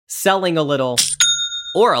Selling a little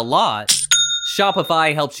or a lot,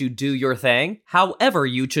 Shopify helps you do your thing, however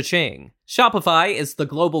you cha-ching. Shopify is the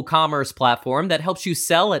global commerce platform that helps you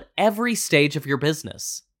sell at every stage of your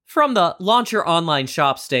business. From the launch your online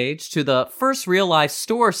shop stage to the first real-life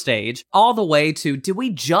store stage, all the way to do we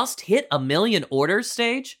just hit 1 million orders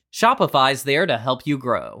stage, Shopify's there to help you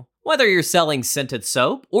grow. Whether you're selling scented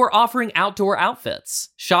soap or offering outdoor outfits,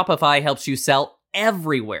 Shopify helps you sell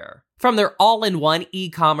everywhere. From their all-in-one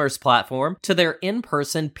e-commerce platform to their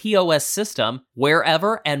in-person POS system,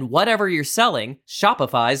 wherever and whatever you're selling,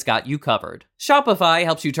 Shopify's got you covered. Shopify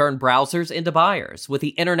helps you turn browsers into buyers with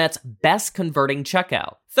the internet's best converting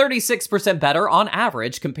checkout, 36% better on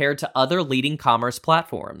average compared to other leading commerce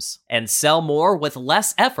platforms. And sell more with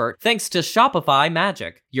less effort thanks to Shopify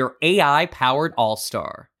Magic, your AI-powered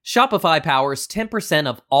all-star. Shopify powers 10%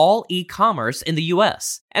 of all e-commerce in the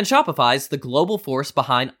US, and Shopify's the global force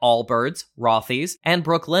behind Allbirds, Rothy's, and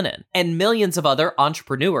Brooklinen, and millions of other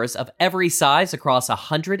entrepreneurs of every size across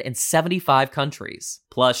 175 countries.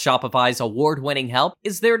 Plus, Shopify's award-winning help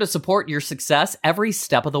is there to support your success every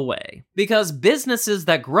step of the way. Because businesses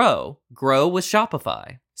that grow with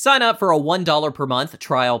Shopify. Sign up for a $1 per month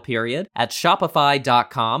trial period at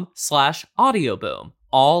shopify.com/audioboom,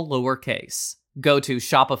 all lowercase. Go to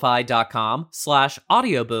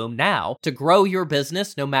shopify.com/audioboom now to grow your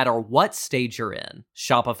business no matter what stage you're in.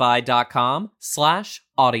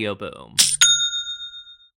 Shopify.com/audioboom.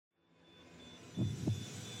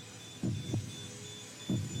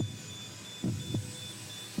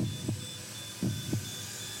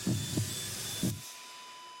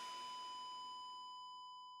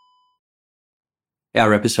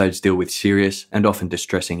 Our episodes deal with serious and often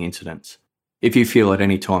distressing incidents. If you feel at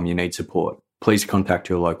any time you need support, please contact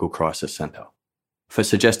your local crisis centre. For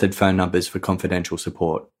suggested phone numbers for confidential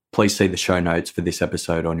support, please see the show notes for this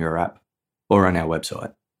episode on your app or on our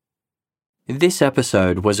website. This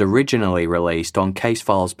episode was originally released on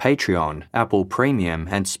Casefile's Patreon, Apple Premium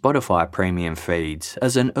and Spotify Premium feeds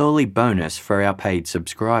as an early bonus for our paid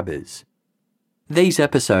subscribers. These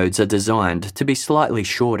episodes are designed to be slightly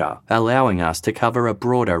shorter, allowing us to cover a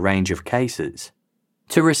broader range of cases.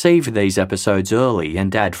 To receive these episodes early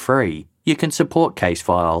and ad-free, you can support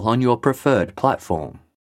Casefile on your preferred platform.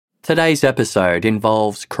 Today's episode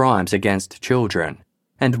involves crimes against children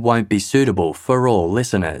and won't be suitable for all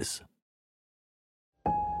listeners.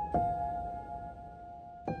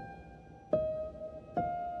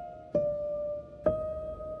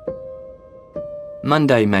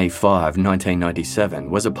 Monday, May 5,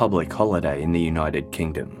 1997 was a public holiday in the United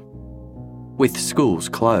Kingdom. With schools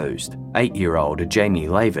closed, 8-year-old Jamie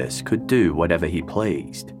Lavis could do whatever he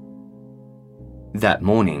pleased. That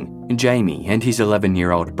morning, Jamie and his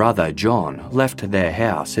 11-year-old brother John left their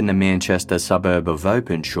house in the Manchester suburb of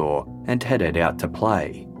Openshaw and headed out to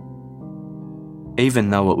play. Even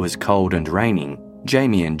though it was cold and raining,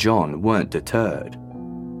 Jamie and John weren't deterred.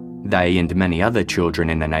 They and many other children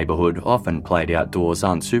in the neighbourhood often played outdoors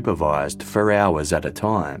unsupervised for hours at a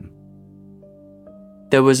time.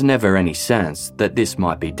 There was never any sense that this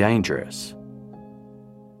might be dangerous.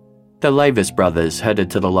 The Lavis brothers headed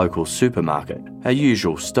to the local supermarket, a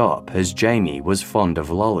usual stop as Jamie was fond of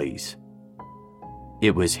lollies.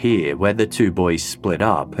 It was here where the two boys split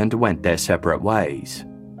up and went their separate ways.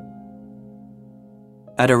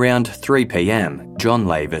 At around 3 p.m, John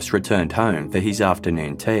Lavis returned home for his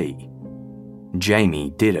afternoon tea. Jamie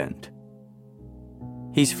didn't.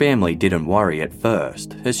 His family didn't worry at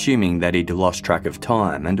first, assuming that he'd lost track of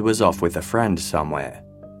time and was off with a friend somewhere.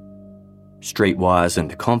 Streetwise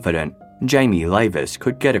and confident, Jamie Lavis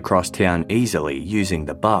could get across town easily using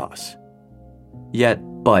the bus. Yet,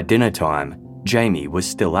 by dinner time, Jamie was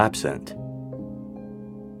still absent.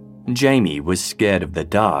 Jamie was scared of the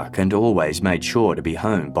dark and always made sure to be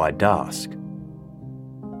home by dusk.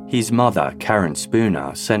 His mother, Karen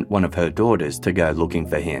Spooner, sent one of her daughters to go looking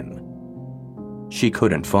for him. She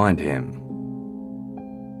couldn't find him.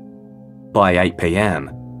 By 8 p.m,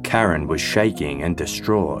 Karen was shaking and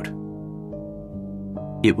distraught.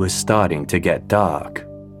 It was starting to get dark.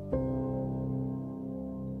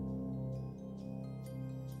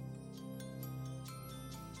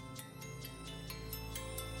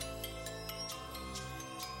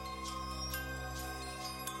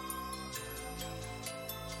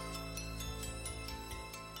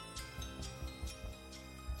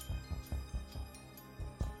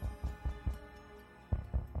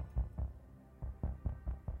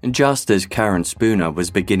 Just as Karen Spooner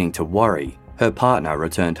was beginning to worry, her partner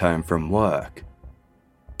returned home from work.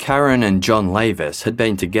 Karen and John Lavis had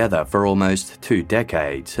been together for almost 2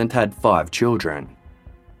 decades and had 5 children.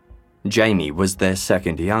 Jamie was their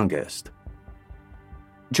second youngest.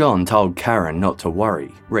 John told Karen not to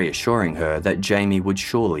worry, reassuring her that Jamie would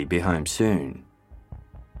surely be home soon.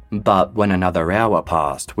 But when another hour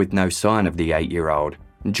passed with no sign of the 8-year-old,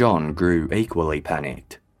 John grew equally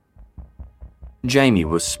panicked. Jamie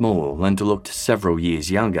was small and looked several years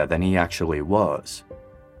younger than he actually was.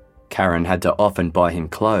 Karen had to often buy him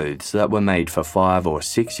clothes that were made for 5 or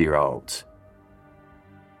 6-year-olds.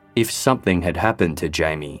 If something had happened to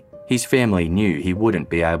Jamie, his family knew he wouldn't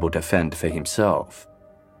be able to fend for himself.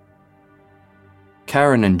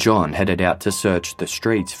 Karen and John headed out to search the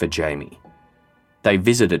streets for Jamie. They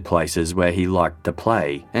visited places where he liked to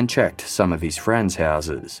play and checked some of his friends'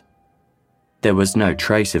 houses. There was no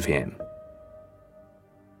trace of him.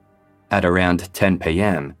 At around 10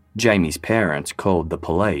 p.m, Jamie's parents called the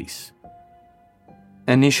police.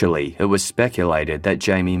 Initially, it was speculated that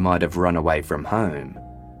Jamie might have run away from home.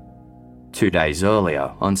 2 days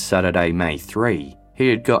earlier, on Saturday, May 3, he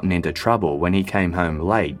had gotten into trouble when he came home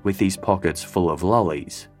late with his pockets full of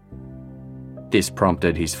lollies. This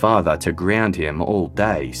prompted his father to ground him all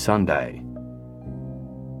day Sunday.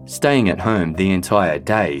 Staying at home the entire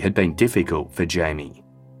day had been difficult for Jamie.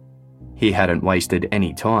 He hadn't wasted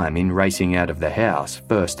any time in racing out of the house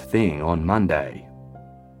first thing on Monday.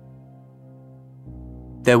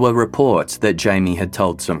 There were reports that Jamie had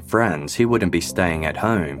told some friends he wouldn't be staying at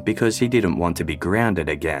home because he didn't want to be grounded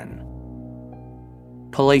again.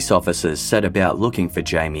 Police officers set about looking for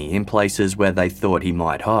Jamie in places where they thought he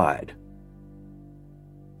might hide.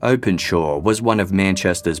 Openshaw was one of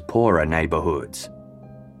Manchester's poorer neighbourhoods.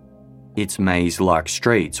 Its maze-like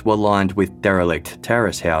streets were lined with derelict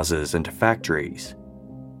terrace houses and factories.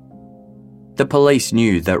 The police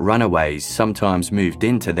knew that runaways sometimes moved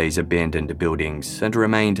into these abandoned buildings and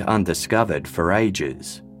remained undiscovered for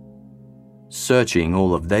ages. Searching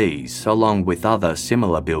all of these, along with other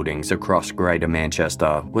similar buildings across Greater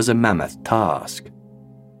Manchester, was a mammoth task.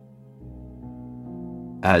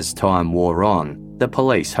 As time wore on, the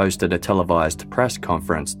police hosted a televised press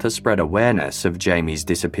conference to spread awareness of Jamie's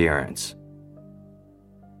disappearance.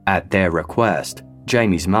 At their request,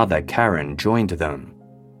 Jamie's mother, Karen, joined them.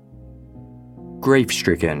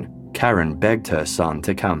 Grief-stricken, Karen begged her son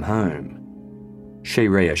to come home. She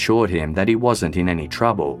reassured him that he wasn't in any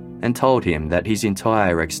trouble and told him that his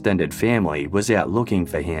entire extended family was out looking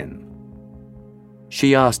for him.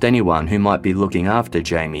 She asked anyone who might be looking after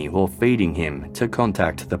Jamie or feeding him to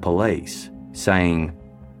contact the police, saying,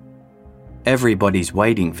 "Everybody's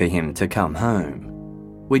waiting for him to come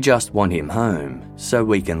home. We just want him home so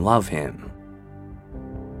we can love him."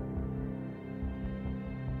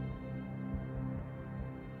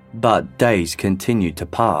 But days continued to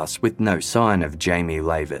pass with no sign of Jamie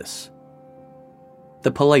Lavis.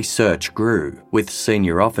 The police search grew, with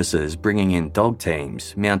senior officers bringing in dog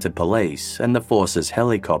teams, mounted police, and the force's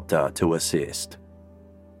helicopter to assist.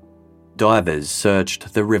 Divers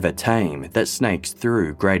searched the River Tame that snakes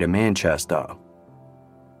through Greater Manchester.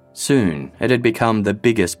 Soon, it had become the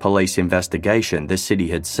biggest police investigation the city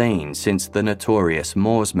had seen since the notorious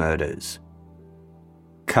Moors murders.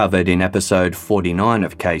 Covered in episode 49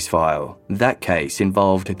 of Case File, that case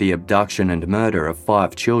involved the abduction and murder of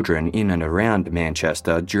 5 children in and around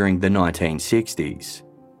Manchester during the 1960s.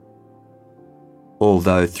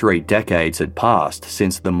 Although 3 decades had passed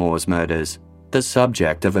since the Moors murders, the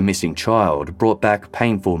subject of a missing child brought back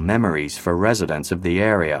painful memories for residents of the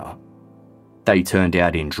area. They turned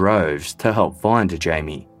out in droves to help find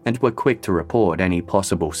Jamie and were quick to report any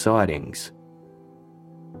possible sightings.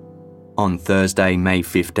 On Thursday, May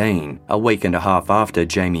 15, a week and a half after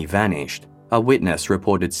Jamie vanished, a witness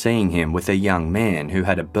reported seeing him with a young man who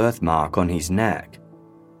had a birthmark on his neck.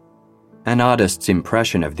 An artist's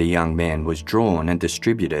impression of the young man was drawn and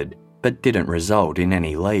distributed, but didn't result in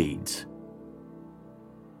any leads.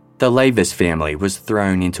 The Lavis family was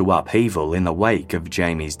thrown into upheaval in the wake of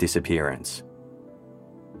Jamie's disappearance.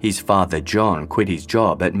 His father John quit his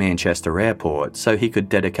job at Manchester Airport so he could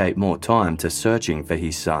dedicate more time to searching for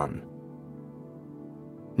his son.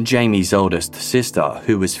 Jamie's oldest sister,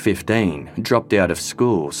 who was 15, dropped out of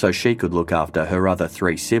school so she could look after her other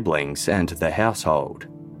 3 siblings and the household.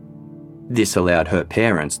 This allowed her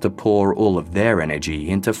parents to pour all of their energy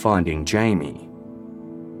into finding Jamie.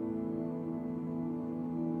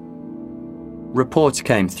 Reports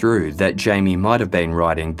came through that Jamie might have been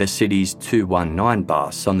riding the city's 219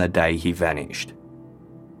 bus on the day he vanished.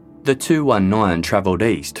 The 219 travelled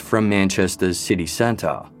east from Manchester's city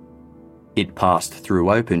centre. It passed through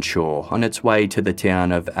Openshaw on its way to the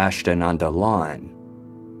town of Ashton-under-Lyne.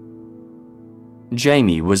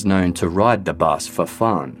 Jamie was known to ride the bus for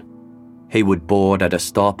fun. He would board at a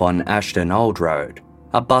stop on Ashton Old Road,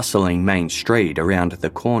 a bustling main street around the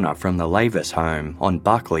corner from the Lavis home on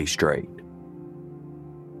Buckley Street.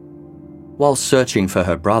 While searching for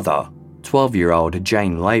her brother, 12-year-old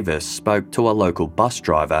Jane Lavis spoke to a local bus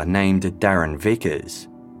driver named Darren Vickers.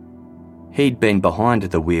 He'd been behind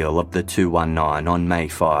the wheel of the 219 on May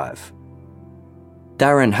 5.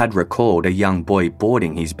 Darren had recalled a young boy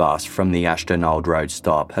boarding his bus from the Ashton Old Road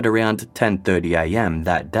stop at around 10:30 a.m.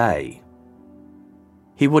 that day.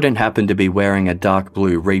 He wouldn't happen to be wearing a dark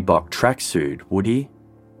blue Reebok tracksuit, would he?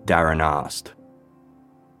 Darren asked.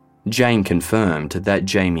 Jane confirmed that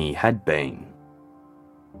Jamie had been.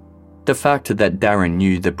 The fact that Darren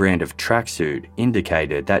knew the brand of tracksuit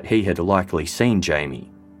indicated that he had likely seen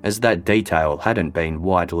Jamie, as that detail hadn't been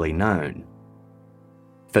widely known.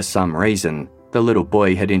 For some reason, the little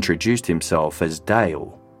boy had introduced himself as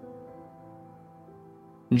Dale.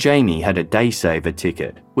 Jamie had a day-saver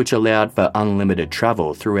ticket, which allowed for unlimited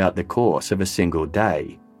travel throughout the course of a single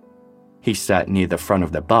day. He sat near the front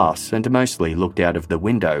of the bus and mostly looked out of the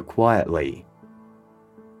window quietly.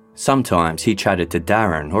 Sometimes he chatted to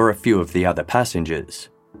Darren or a few of the other passengers.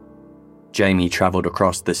 Jamie travelled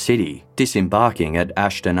across the city, disembarking at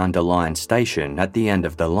Ashton-under-Lyne station at the end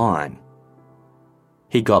of the line.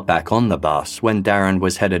 He got back on the bus when Darren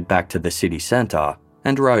was headed back to the city centre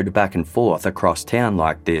and rode back and forth across town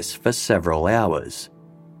like this for several hours.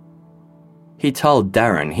 He told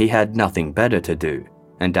Darren he had nothing better to do,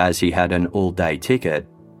 and as he had an all-day ticket,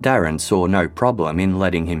 Darren saw no problem in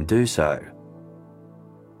letting him do so.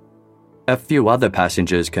 A few other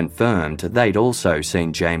passengers confirmed they'd also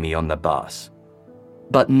seen Jamie on the bus,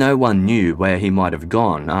 but no one knew where he might have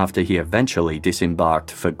gone after he eventually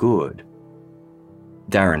disembarked for good.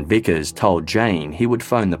 Darren Vickers told Jane he would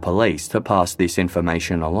phone the police to pass this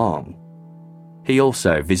information along. He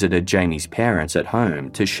also visited Jamie's parents at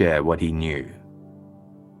home to share what he knew.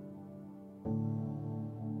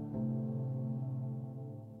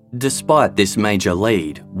 Despite this major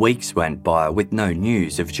lead, weeks went by with no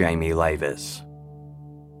news of Jamie Lavis.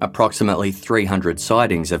 Approximately 300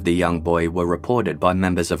 sightings of the young boy were reported by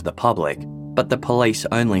members of the public, but the police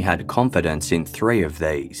only had confidence in 3 of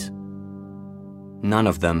these. None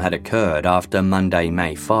of them had occurred after Monday,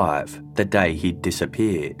 May 5, the day he'd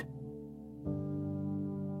disappeared.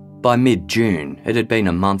 By mid-June, it had been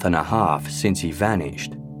a month and a half since he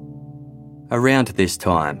vanished. Around this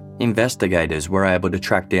time, investigators were able to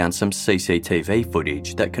track down some CCTV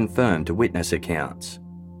footage that confirmed witness accounts.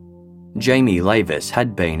 Jamie Lavis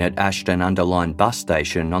had been at Ashton-under-Lyne bus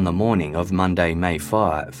station on the morning of Monday, May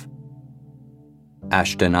 5.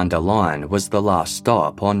 Ashton-under-Lyne was the last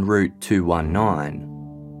stop on Route 219.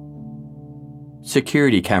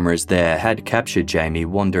 Security cameras there had captured Jamie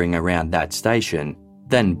wandering around that station,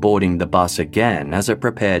 then boarding the bus again as it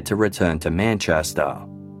prepared to return to Manchester.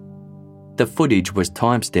 The footage was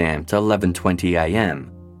timestamped 11:20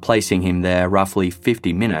 a.m, placing him there roughly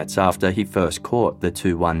 50 minutes after he first caught the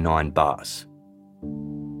 219 bus.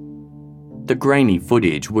 The grainy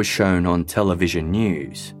footage was shown on television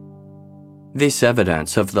news. This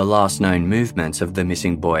evidence of the last known movements of the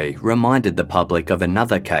missing boy reminded the public of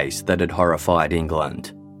another case that had horrified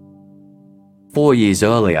England. 4 years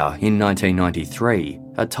earlier, in 1993,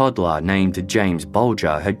 a toddler named James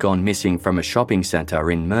Bolger had gone missing from a shopping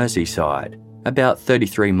centre in Merseyside, about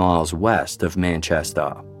 33 miles west of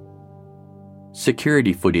Manchester.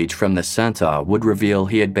 Security footage from the centre would reveal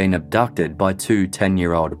he had been abducted by 2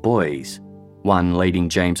 10-year-old boys, one leading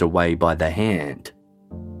James away by the hand.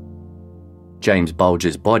 James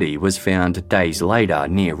Bolger's body was found days later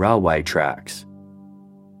near railway tracks.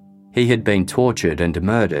 He had been tortured and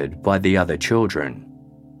murdered by the other children.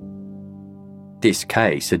 This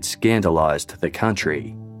case had scandalised the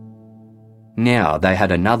country. Now they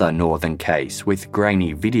had another northern case with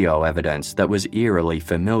grainy video evidence that was eerily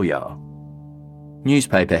familiar.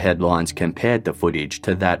 Newspaper headlines compared the footage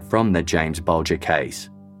to that from the James Bolger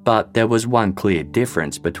case, but there was one clear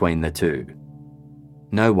difference between the two.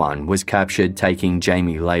 No one was captured taking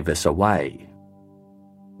Jamie Lavis away.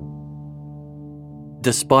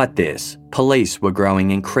 Despite this, police were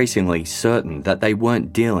growing increasingly certain that they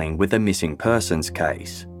weren't dealing with a missing persons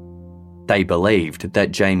case. They believed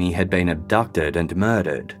that Jamie had been abducted and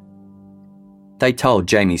murdered. They told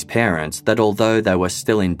Jamie's parents that although they were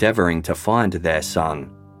still endeavouring to find their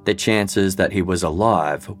son, the chances that he was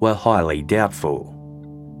alive were highly doubtful.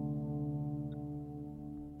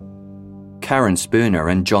 Karen Spooner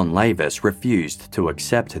and John Lavis refused to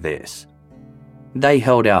accept this. They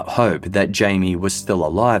held out hope that Jamie was still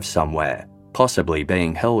alive somewhere, possibly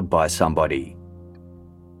being held by somebody.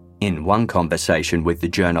 In one conversation with the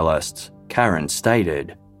journalists, Karen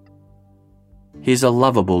stated, He's a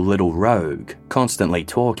lovable little rogue, constantly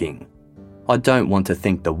talking. I don't want to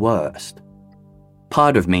think the worst.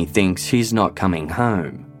 Part of me thinks he's not coming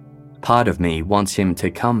home. Part of me wants him to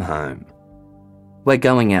come home. We're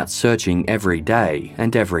going out searching every day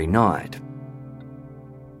and every night.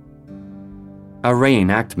 A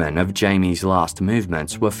reenactment of Jamie's last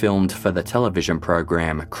movements were filmed for the television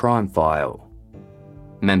program Crime File.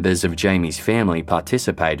 Members of Jamie's family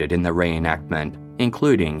participated in the reenactment,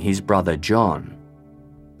 including his brother John.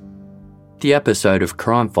 The episode of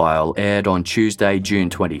Crime File aired on Tuesday, June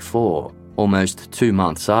 24, almost 2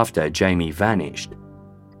 months after Jamie vanished.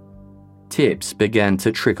 Tips began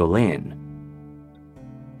to trickle in.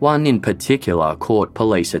 One in particular caught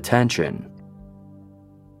police attention.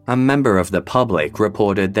 A member of the public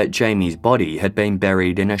reported that Jamie's body had been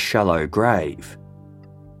buried in a shallow grave.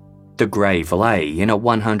 The grave lay in a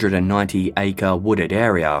 190-acre wooded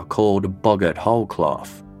area called Boggart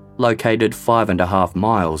Holclough, located 5.5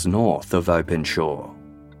 miles north of Openshaw.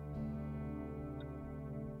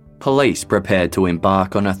 Police prepared to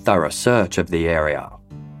embark on a thorough search of the area.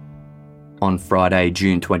 On Friday,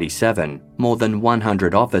 June 27, more than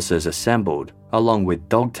 100 officers assembled, along with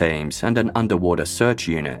dog teams and an underwater search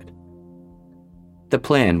unit. The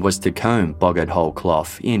plan was to comb Boggart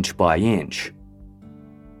Holclough inch by inch.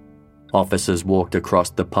 Officers walked across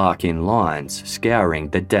the park in lines, scouring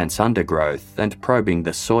the dense undergrowth and probing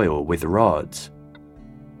the soil with rods.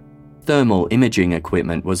 Thermal imaging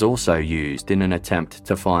equipment was also used in an attempt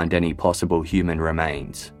to find any possible human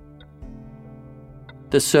remains.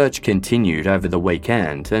 The search continued over the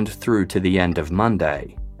weekend and through to the end of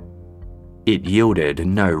Monday. It yielded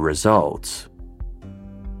no results.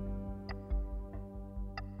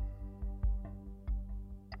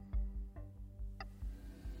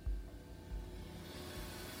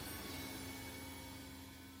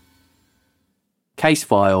 Case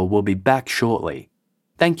File will be back shortly.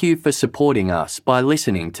 Thank you for supporting us by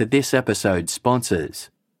listening to this episode's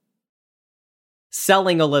sponsors.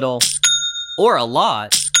 Selling a little or a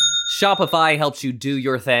lot, Shopify helps you do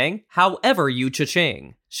your thing, however you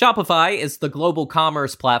cha-ching. Shopify is the global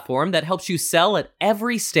commerce platform that helps you sell at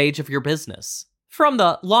every stage of your business. From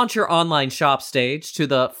the launch your online shop stage to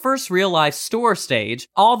the first real-life store stage,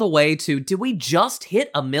 all the way to do we just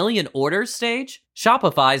hit 1 million orders stage?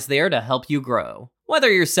 Shopify's there to help you grow.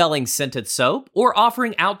 Whether you're selling scented soap or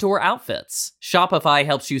offering outdoor outfits, Shopify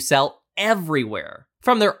helps you sell everywhere.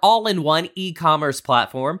 From their all-in-one e-commerce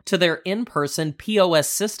platform to their in-person POS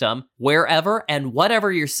system, wherever and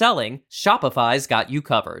whatever you're selling, Shopify's got you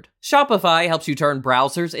covered. Shopify helps you turn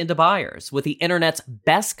browsers into buyers with the internet's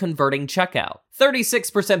best converting checkout,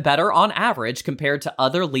 36% better on average compared to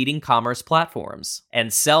other leading commerce platforms.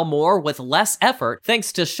 And sell more with less effort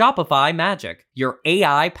thanks to Shopify Magic, your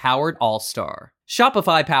AI-powered all-star.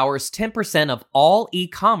 Shopify powers 10% of all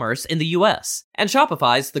e-commerce in the US, and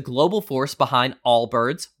Shopify's the global force behind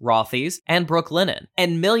Allbirds, Rothy's, and Brooklinen,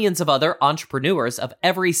 and millions of other entrepreneurs of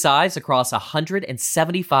every size across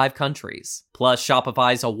 175 countries. Plus,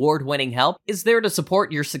 Shopify's award-winning help is there to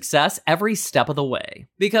support your success every step of the way.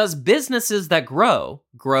 Because businesses that grow,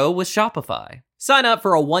 grow with Shopify. Sign up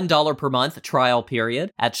for a $1 per month trial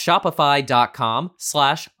period at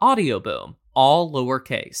shopify.com/audioboom, all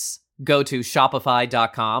lowercase. Go to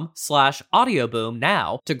shopify.com/audioboom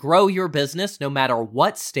now to grow your business no matter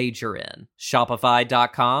what stage you're in.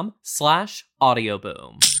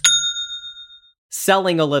 Shopify.com/audioboom.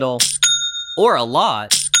 Selling a little or a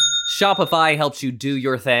lot, Shopify helps you do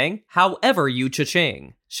your thing, however you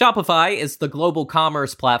cha-ching. Shopify is the global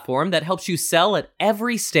commerce platform that helps you sell at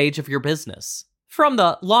every stage of your business. From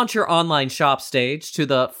the launch your online shop stage to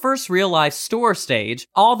the first real-life store stage,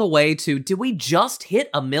 all the way to do we just hit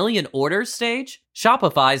 1 million orders stage?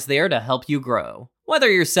 Shopify's there to help you grow.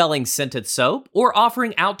 Whether you're selling scented soap or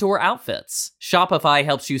offering outdoor outfits, Shopify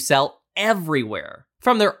helps you sell everywhere.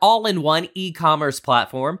 From their all-in-one e-commerce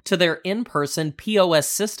platform to their in-person POS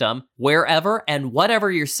system, wherever and whatever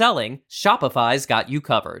you're selling, Shopify's got you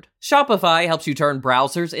covered. Shopify helps you turn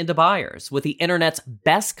browsers into buyers with the internet's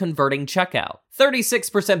best converting checkout,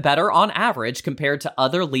 36% better on average compared to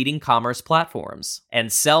other leading commerce platforms.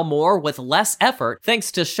 And sell more with less effort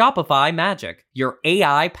thanks to Shopify Magic, your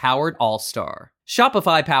AI-powered all-star.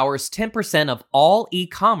 Shopify powers 10% of all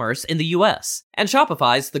e-commerce in the US, and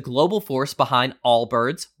Shopify's the global force behind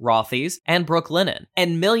Allbirds, Rothy's, and Brooklinen,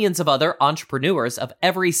 and millions of other entrepreneurs of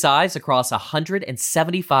every size across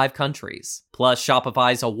 175 countries. Plus,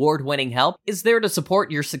 Shopify's award-winning help is there to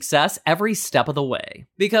support your success every step of the way.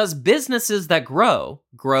 Because businesses that grow,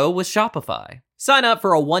 grow with Shopify. Sign up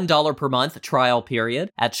for a $1 per month trial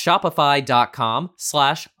period at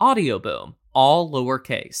shopify.com/audioboom, all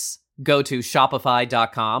lowercase. Go to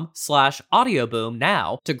shopify.com/audioboom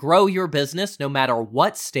now to grow your business no matter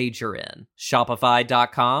what stage you're in.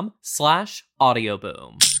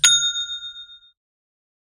 Shopify.com/audioboom.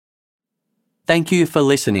 Thank you for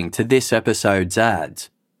listening to this episode's ads.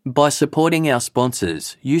 By supporting our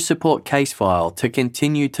sponsors, you support Casefile to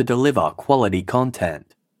continue to deliver quality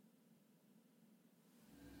content.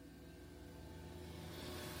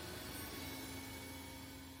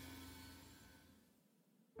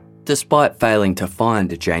 Despite failing to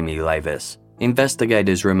find Jamie Lavis,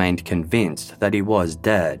 investigators remained convinced that he was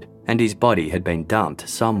dead and his body had been dumped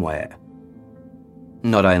somewhere.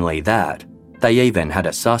 Not only that, they even had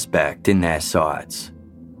a suspect in their sights.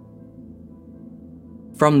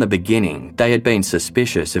 From the beginning, they had been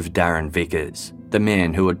suspicious of Darren Vickers, the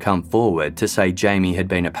man who had come forward to say Jamie had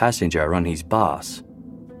been a passenger on his bus.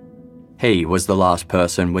 He was the last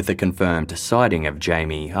person with a confirmed sighting of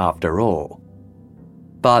Jamie after all.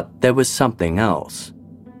 But there was something else.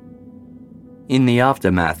 In the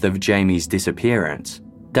aftermath of Jamie's disappearance,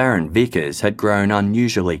 Darren Vickers had grown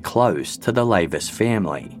unusually close to the Lavis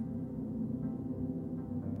family.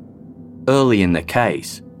 Early in the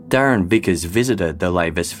case, Darren Vickers visited the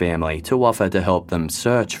Lavis family to offer to help them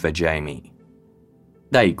search for Jamie.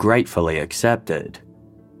 They gratefully accepted.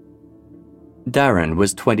 Darren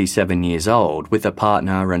was 27 years old with a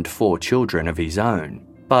partner and 4 children of his own,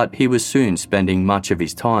 but he was soon spending much of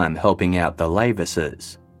his time helping out the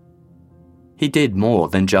Lavises. He did more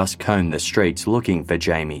than just comb the streets looking for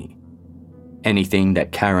Jamie. Anything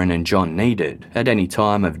that Karen and John needed at any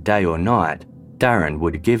time of day or night, Darren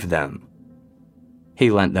would give them. He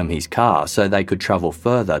lent them his car so they could travel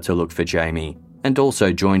further to look for Jamie, and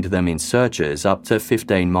also joined them in searches up to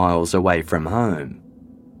 15 miles away from home.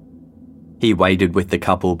 He waited with the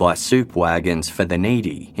couple by soup wagons for the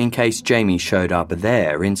needy in case Jamie showed up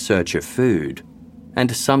there in search of food,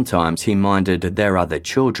 and sometimes he minded their other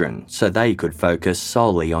children so they could focus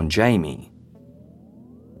solely on Jamie.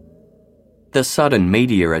 The sudden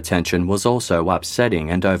media attention was also upsetting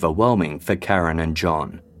and overwhelming for Karen and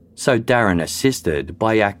John, so Darren assisted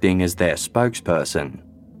by acting as their spokesperson.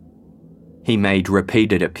 He made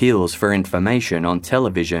repeated appeals for information on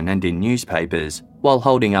television and in newspapers while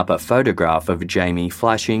holding up a photograph of Jamie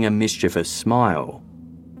flashing a mischievous smile.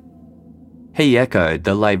 He echoed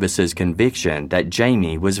the Lavis' conviction that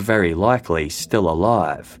Jamie was very likely still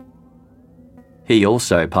alive. He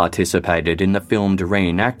also participated in the filmed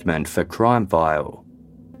reenactment for Crime File.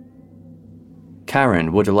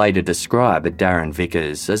 Karen would later describe Darren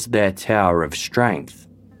Vickers as their tower of strength.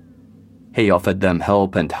 He offered them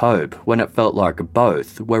help and hope when it felt like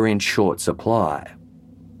both were in short supply.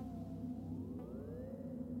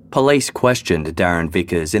 Police questioned Darren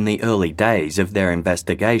Vickers in the early days of their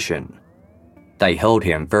investigation. They held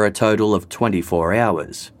him for a total of 24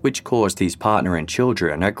 hours, which caused his partner and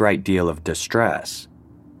children a great deal of distress.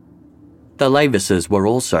 The Lavises were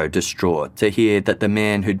also distraught to hear that the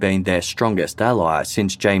man who'd been their strongest ally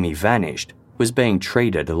since Jamie vanished was being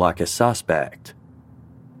treated like a suspect.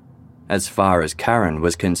 As far as Karen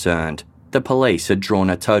was concerned, the police had drawn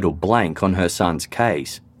a total blank on her son's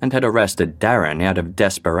case and had arrested Darren out of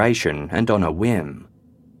desperation and on a whim.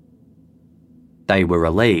 They were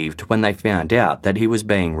relieved when they found out that he was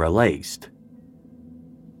being released.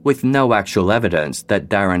 With no actual evidence that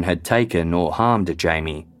Darren had taken or harmed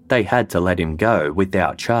Jamie, they had to let him go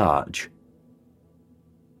without charge.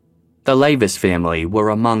 The Lavis family were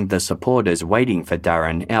among the supporters waiting for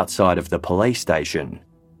Darren outside of the police station.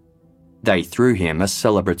 They threw him a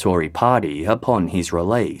celebratory party upon his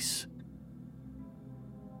release.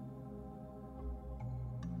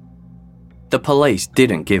 The police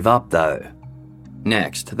didn't give up though.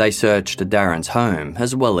 Next, they searched Darren's home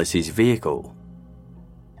as well as his vehicle.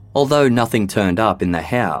 Although nothing turned up in the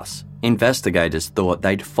house, investigators thought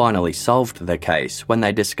they'd finally solved the case when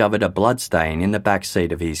they discovered a bloodstain in the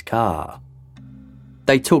backseat of his car.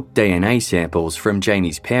 They took DNA samples from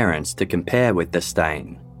Jamie's parents to compare with the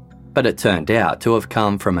stain, but it turned out to have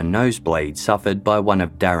come from a nosebleed suffered by one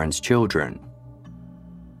of Darren's children.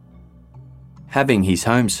 Having his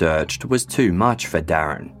home searched was too much for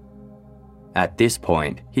Darren. At this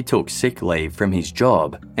point, he took sick leave from his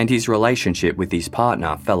job and his relationship with his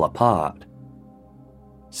partner fell apart.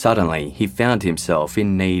 Suddenly, he found himself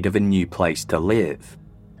in need of a new place to live.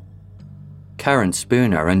 Karen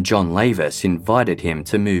Spooner and John Lavis invited him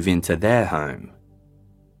to move into their home.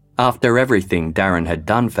 After everything Darren had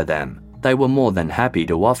done for them, they were more than happy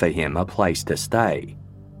to offer him a place to stay.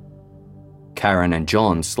 Karen and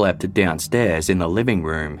John slept downstairs in the living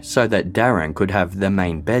room so that Darren could have the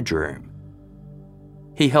main bedroom.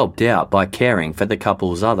 He helped out by caring for the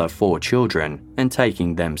couple's other 4 children and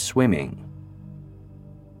taking them swimming.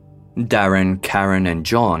 Darren, Karen and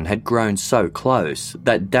John had grown so close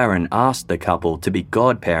that Darren asked the couple to be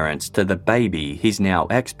godparents to the baby his now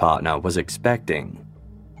ex-partner was expecting.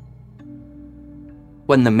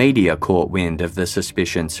 When the media caught wind of the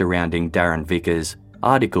suspicion surrounding Darren Vickers,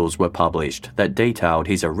 articles were published that detailed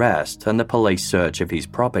his arrest and the police search of his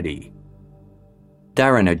property.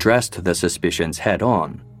 Darren addressed the suspicions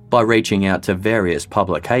head-on by reaching out to various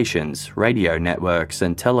publications, radio networks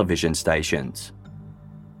and television stations.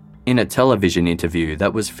 In a television interview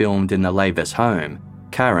that was filmed in the Lavis home,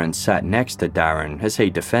 Karen sat next to Darren as he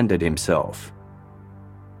defended himself.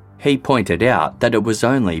 He pointed out that it was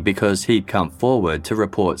only because he'd come forward to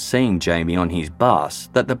report seeing Jamie on his bus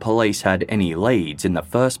that the police had any leads in the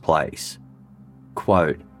first place.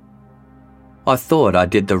 Quote, "I thought I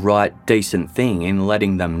did the right, decent thing in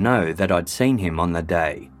letting them know that I'd seen him on the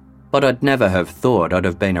day, but I'd never have thought I'd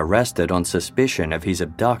have been arrested on suspicion of his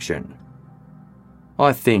abduction.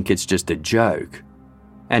 I think it's just a joke,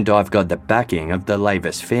 and I've got the backing of the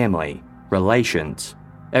Lavis family, relations,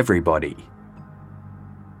 everybody."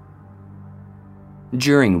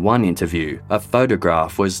 During one interview, a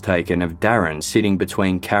photograph was taken of Darren sitting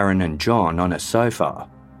between Karen and John on a sofa.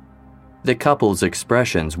 The couple's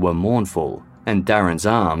expressions were mournful, and Darren's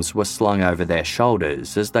arms were slung over their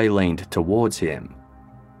shoulders as they leaned towards him.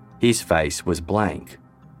 His face was blank.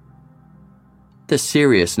 The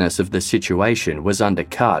seriousness of the situation was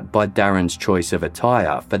undercut by Darren's choice of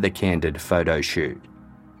attire for the candid photo shoot.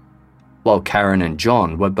 While Karen and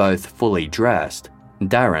John were both fully dressed,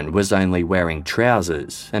 Darren was only wearing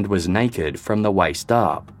trousers and was naked from the waist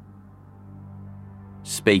up.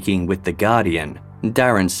 Speaking with The Guardian,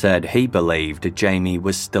 Darren said he believed Jamie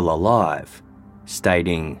was still alive,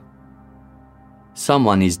 stating,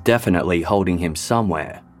 "Someone is definitely holding him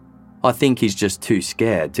somewhere. I think he's just too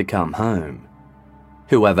scared to come home.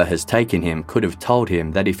 Whoever has taken him could have told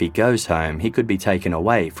him that if he goes home, he could be taken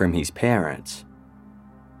away from his parents.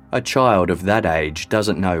 A child of that age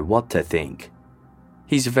doesn't know what to think.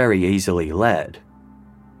 He's very easily led.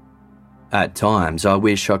 At times, I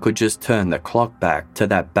wish I could just turn the clock back to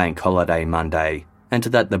that bank holiday Monday and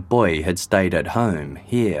that the boy had stayed at home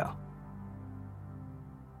here."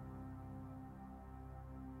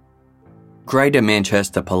 Greater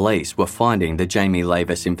Manchester Police were finding the Jamie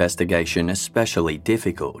Lavis investigation especially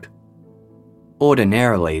difficult.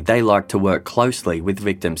 Ordinarily, they like to work closely with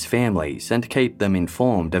victims' families and keep them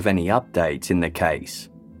informed of any updates in the case.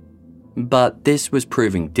 But this was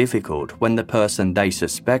proving difficult when the person they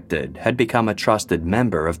suspected had become a trusted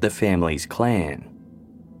member of the family's clan.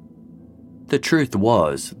 The truth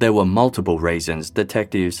was, there were multiple reasons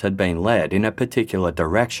detectives had been led in a particular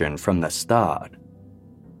direction from the start.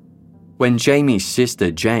 When Jamie's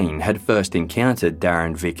sister Jane had first encountered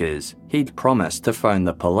Darren Vickers, he'd promised to phone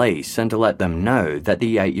the police and to let them know that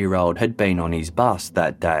the 8-year-old had been on his bus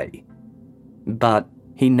that day. But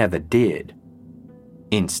he never did.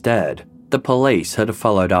 Instead, the police had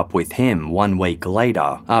followed up with him 1 week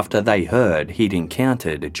later after they heard he'd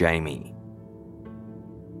encountered Jamie.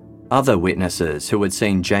 Other witnesses who had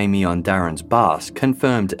seen Jamie on Darren's bus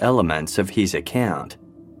confirmed elements of his account.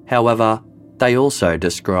 However, they also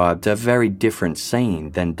described a very different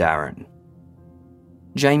scene than Darren.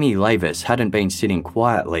 Jamie Lavis hadn't been sitting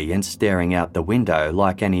quietly and staring out the window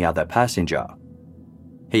like any other passenger.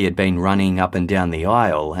 He had been running up and down the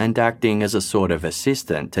aisle and acting as a sort of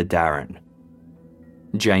assistant to Darren.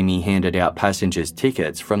 Jamie handed out passengers'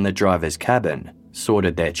 tickets from the driver's cabin,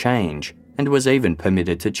 sorted their change, and was even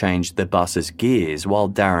permitted to change the bus's gears while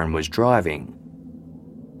Darren was driving.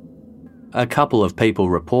 A couple of people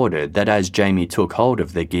reported that as Jamie took hold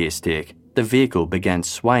of the gear stick, the vehicle began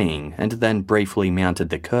swaying and then briefly mounted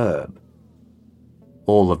the curb.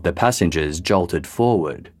 All of the passengers jolted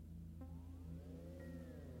forward.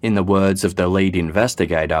 In the words of the lead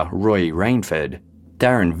investigator, Roy Rainford,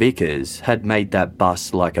 Darren Vickers had made that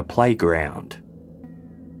bus like a playground.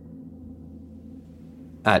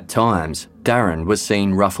 At times, Darren was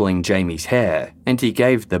seen ruffling Jamie's hair and he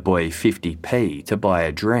gave the boy 50p to buy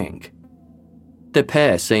a drink. The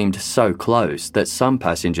pair seemed so close that some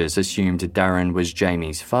passengers assumed Darren was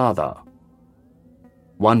Jamie's father.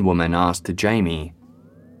 One woman asked Jamie,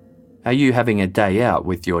 "Are you having a day out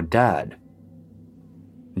with your dad?"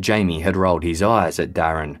 Jamie had rolled his eyes at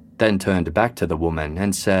Darren, then turned back to the woman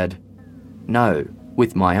and said, "No,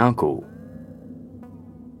 with my uncle."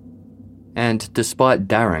 And despite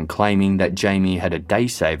Darren claiming that Jamie had a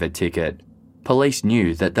day-saver ticket, police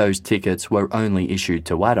knew that those tickets were only issued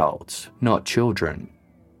to adults, not children.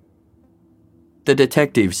 The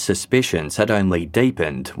detectives' suspicions had only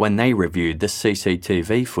deepened when they reviewed the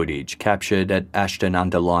CCTV footage captured at Ashton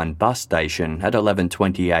Underline bus station at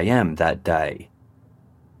 11:20 a.m. that day.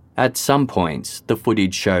 At some points, the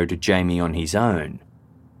footage showed Jamie on his own,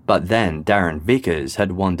 but then Darren Vickers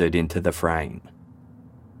had wandered into the frame.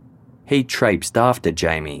 He traipsed after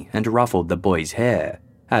Jamie and ruffled the boy's hair,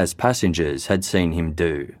 as passengers had seen him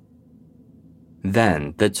do.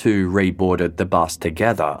 Then the two reboarded the bus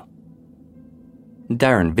together.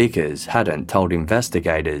 Darren Vickers hadn't told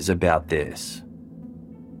investigators about this.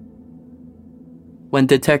 When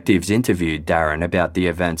detectives interviewed Darren about the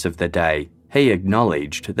events of the day, he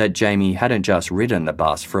acknowledged that Jamie hadn't just ridden the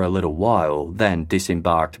bus for a little while, then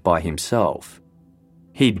disembarked by himself.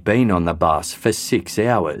 He'd been on the bus for 6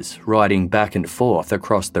 hours, riding back and forth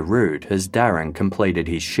across the route as Darren completed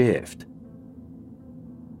his shift.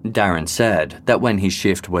 Darren said that when his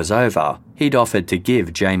shift was over, he'd offered to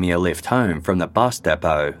give Jamie a lift home from the bus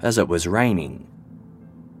depot as it was raining.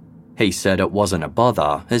 He said it wasn't a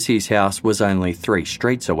bother as his house was only 3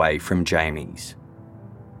 streets away from Jamie's.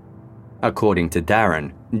 According to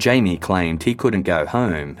Darren, Jamie claimed he couldn't go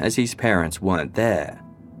home as his parents weren't there,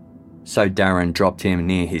 so Darren dropped him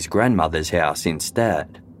near his grandmother's house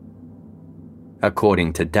instead.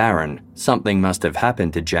 According to Darren, something must have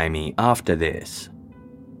happened to Jamie after this.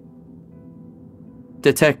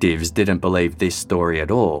 Detectives didn't believe this story at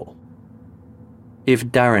all. If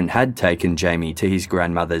Darren had taken Jamie to his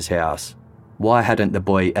grandmother's house, why hadn't the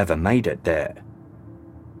boy ever made it there?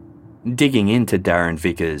 Digging into Darren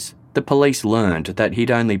Vickers, the police learned that he'd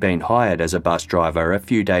only been hired as a bus driver a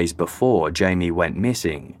few days before Jamie went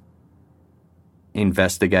missing.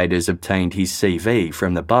 Investigators obtained his CV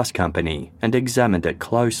from the bus company and examined it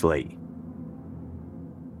closely.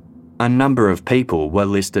 A number of people were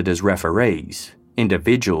listed as referees,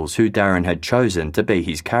 individuals who Darren had chosen to be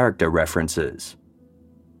his character references.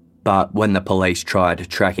 But when the police tried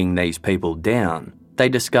tracking these people down, they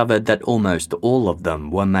discovered that almost all of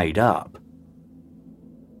them were made up.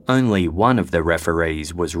 Only one of the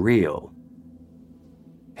referees was real.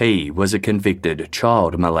 He was a convicted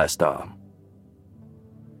child molester.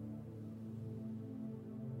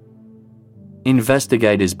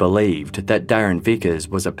 Investigators believed that Darren Vickers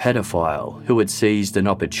was a pedophile who had seized an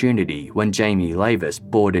opportunity when Jamie Lavis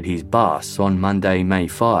boarded his bus on Monday, May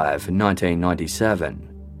 5, 1997.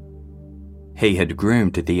 He had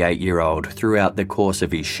groomed the 8-year-old throughout the course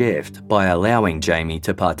of his shift by allowing Jamie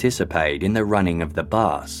to participate in the running of the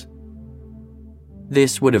bus.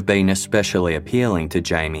 This would have been especially appealing to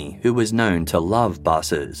Jamie, who was known to love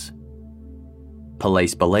buses.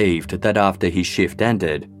 Police believed that after his shift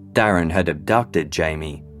ended, Darren had abducted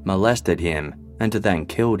Jamie, molested him, and then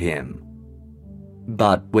killed him.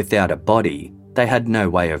 But without a body, they had no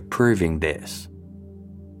way of proving this.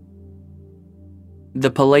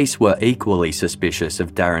 The police were equally suspicious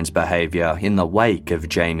of Darren's behaviour in the wake of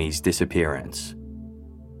Jamie's disappearance.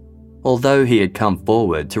 Although he had come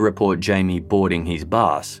forward to report Jamie boarding his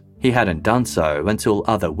bus, he hadn't done so until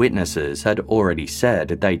other witnesses had already said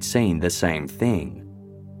they'd seen the same thing.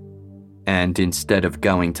 And instead of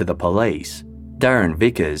going to the police, Darren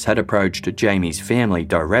Vickers had approached Jamie's family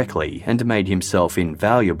directly and made himself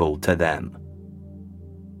invaluable to them.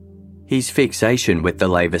 His fixation with the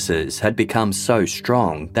Lavises had become so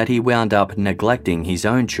strong that he wound up neglecting his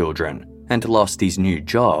own children and lost his new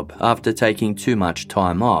job after taking too much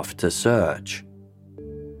time off to search.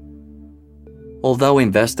 Although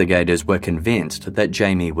investigators were convinced that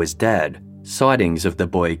Jamie was dead, sightings of the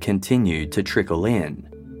boy continued to trickle in.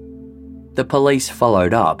 The police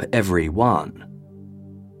followed up every one.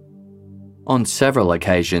 On several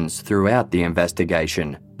occasions throughout the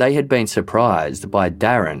investigation, they had been surprised by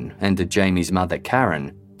Darren and Jamie's mother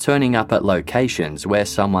Karen turning up at locations where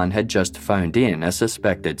someone had just phoned in a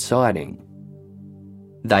suspected sighting.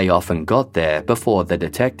 They often got there before the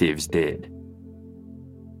detectives did.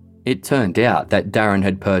 It turned out that Darren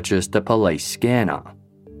had purchased a police scanner.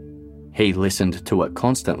 He listened to it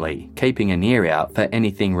constantly, keeping an ear out for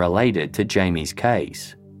anything related to Jamie's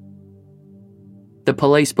case. The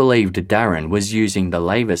police believed Darren was using the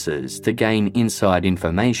Lavises to gain inside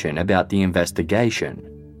information about the investigation.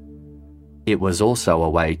 It was also a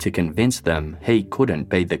way to convince them he couldn't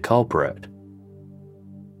be the culprit.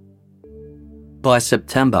 By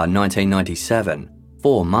September 1997,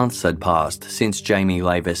 4 months had passed since Jamie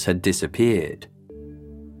Lavis had disappeared.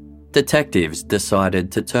 Detectives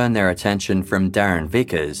decided to turn their attention from Darren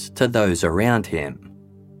Vickers to those around him.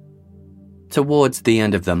 Towards the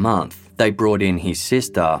end of the month, they brought in his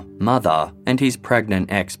sister, mother, and his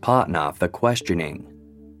pregnant ex-partner for questioning.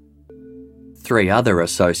 3 other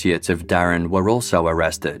associates of Darren were also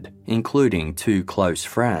arrested, including 2 close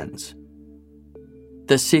friends.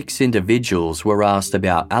 The 6 individuals were asked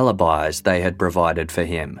about alibis they had provided for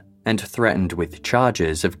him and threatened with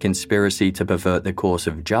charges of conspiracy to pervert the course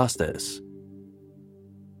of justice.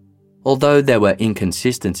 Although there were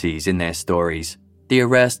inconsistencies in their stories, the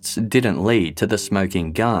arrests didn't lead to the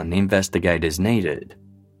smoking gun investigators needed.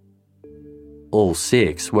 All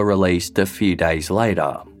 6 were released a few days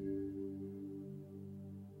later.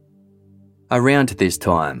 Around this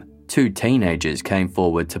time, 2 teenagers came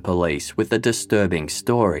forward to police with a disturbing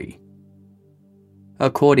story.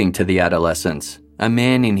 According to the adolescents, a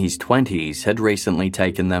man in his 20s had recently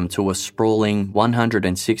taken them to a sprawling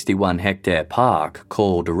 161-hectare park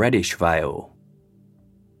called Reddish Vale.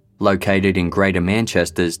 Located in Greater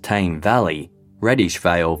Manchester's Tame Valley, Reddish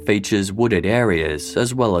Vale features wooded areas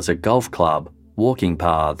as well as a golf club, walking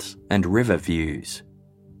paths, and river views.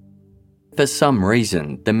 For some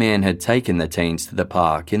reason, the man had taken the teens to the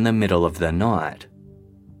park in the middle of the night.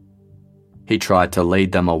 He tried to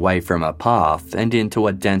lead them away from a path and into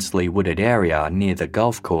a densely wooded area near the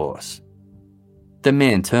golf course. The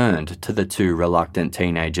man turned to the 2 reluctant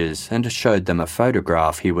teenagers and showed them a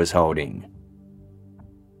photograph he was holding.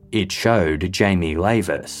 It showed Jamie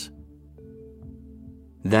Lavis.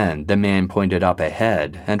 Then the man pointed up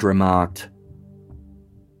ahead and remarked,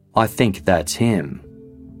 "I think that's him."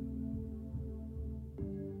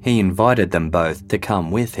 He invited them both to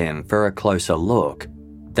come with him for a closer look,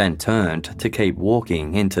 then turned to keep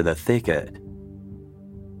walking into the thicket.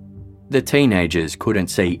 The teenagers couldn't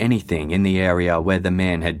see anything in the area where the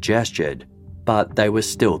man had gestured, but they were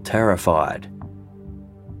still terrified.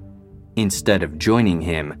 Instead of joining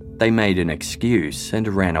him, they made an excuse and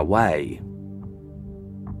ran away.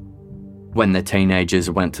 When the teenagers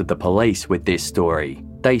went to the police with this story,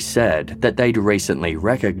 they said that they'd recently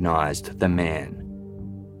recognised the man.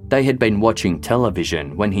 They had been watching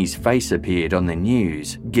television when his face appeared on the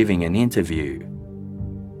news giving an interview.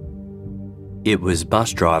 It was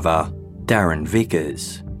bus driver Darren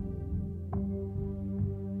Vickers.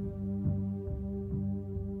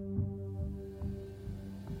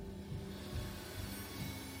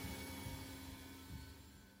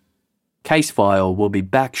 Casefile will be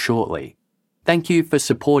back shortly. Thank you for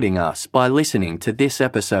supporting us by listening to this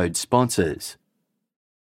episode's sponsors.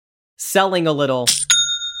 Selling a little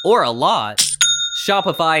or a lot,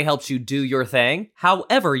 Shopify helps you do your thing,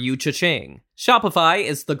 however you cha-ching. Shopify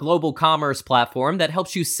is the global commerce platform that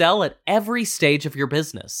helps you sell at every stage of your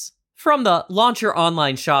business. From the launch your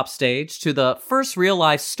online shop stage to the first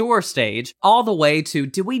real-life store stage, all the way to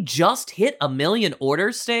did we just hit 1 million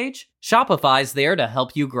orders stage? Shopify's there to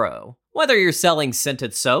help you grow. Whether you're selling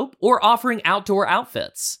scented soap or offering outdoor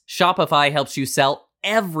outfits, Shopify helps you sell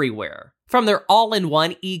everywhere. From their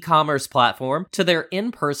all-in-one e-commerce platform to their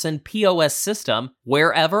in-person POS system,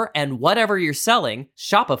 wherever and whatever you're selling,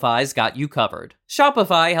 Shopify's got you covered.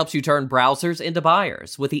 Shopify helps you turn browsers into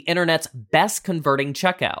buyers with the internet's best converting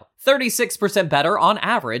checkout, 36% better on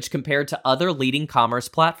average compared to other leading commerce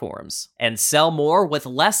platforms. And sell more with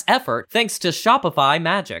less effort thanks to Shopify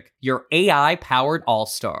Magic, your AI-powered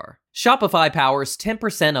all-star. Shopify powers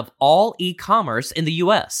 10% of all e-commerce in the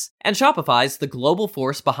US, and Shopify's the global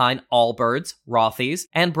force behind Allbirds, Rothy's,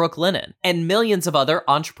 and Brooklinen, and millions of other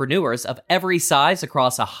entrepreneurs of every size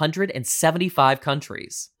across 175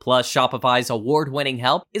 countries. Plus, Shopify's award-winning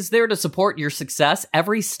help is there to support your success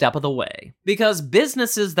every step of the way. Because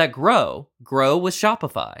businesses that grow, grow with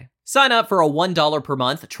Shopify. Sign up for a $1 per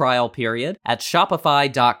month trial period at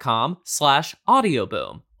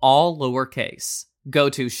shopify.com/audioboom, all lowercase. Go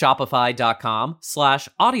to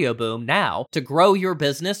shopify.com/audioboom now to grow your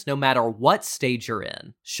business no matter what stage you're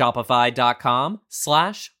in.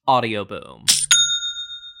 Shopify.com/audioboom.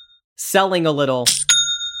 Selling a little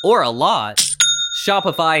or a lot,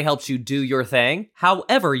 Shopify helps you do your thing,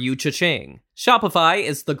 however you cha-ching. Shopify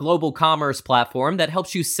is the global commerce platform that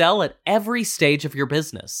helps you sell at every stage of your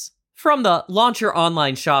business. From the launch your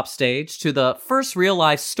online shop stage to the first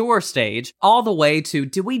real-life store stage, all the way to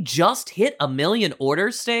did we just hit 1 million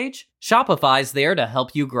orders stage? Shopify's there to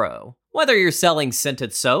help you grow. Whether you're selling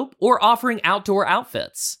scented soap or offering outdoor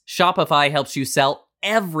outfits, Shopify helps you sell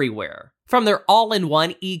everywhere. From their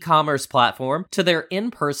all-in-one e-commerce platform to their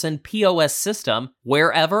in-person POS system,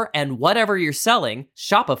 wherever and whatever you're selling,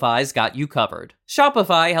 Shopify's got you covered.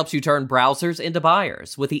 Shopify helps you turn browsers into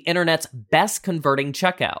buyers with the internet's best converting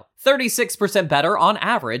checkout, 36% better on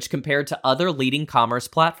average compared to other leading commerce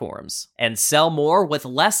platforms. And sell more with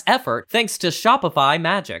less effort thanks to Shopify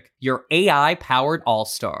Magic, your AI-powered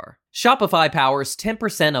all-star. Shopify powers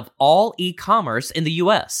 10% of all e-commerce in the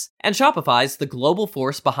US, and Shopify's the global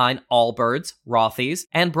force behind Allbirds, Rothy's,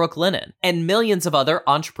 and Brooklinen, and millions of other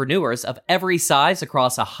entrepreneurs of every size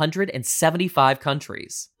across 175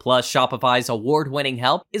 countries. Plus, Shopify's award-winning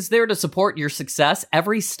help is there to support your success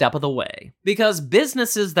every step of the way. Because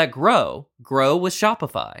businesses that grow with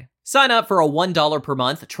Shopify. Sign up for a $1 per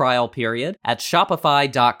month trial period at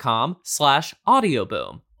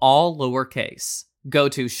shopify.com/audioboom, all lowercase. Go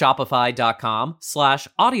to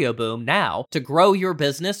shopify.com/audioboom now to grow your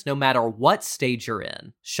business no matter what stage you're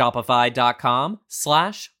in.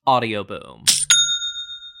 Shopify.com/audioboom.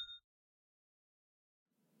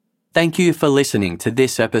 Thank you for listening to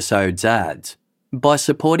this episode's ads. By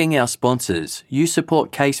supporting our sponsors, you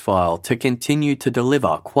support Casefile to continue to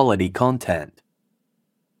deliver quality content.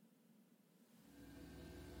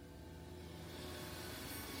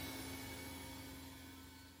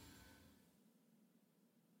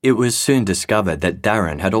 It was soon discovered that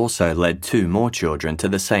Darren had also led 2 more children to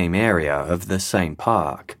the same area of the same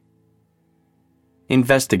park.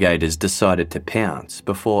 Investigators decided to pounce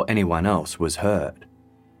before anyone else was hurt.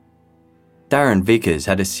 Darren Vickers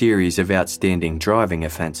had a series of outstanding driving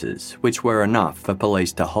offences, which were enough for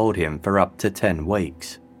police to hold him for up to 10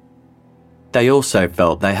 weeks. They also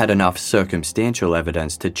felt they had enough circumstantial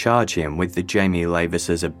evidence to charge him with the Jamie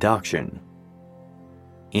Lavis's abduction.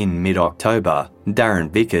 In mid-October, Darren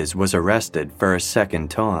Vickers was arrested for a second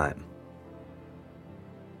time.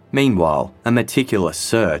 Meanwhile, a meticulous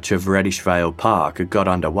search of Reddish Vale Park got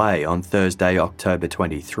underway on Thursday, October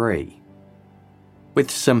 23. With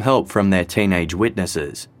some help from their teenage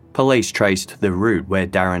witnesses, police traced the route where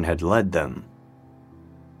Darren had led them.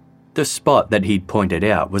 The spot that he'd pointed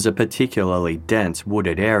out was a particularly dense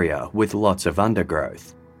wooded area with lots of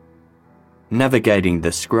undergrowth. Navigating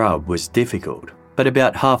the scrub was difficult, but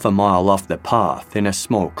about half a mile off the path in a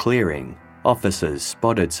small clearing, officers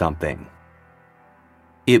spotted something.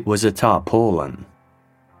 It was a tarpaulin.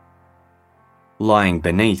 Lying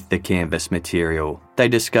beneath the canvas material, they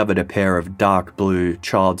discovered a pair of dark blue,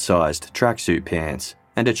 child-sized tracksuit pants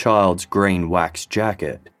and a child's green wax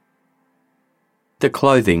jacket. The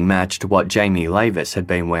clothing matched what Jamie Lavis had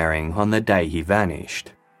been wearing on the day he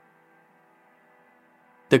vanished.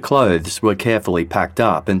 The clothes were carefully packed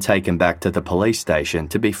up and taken back to the police station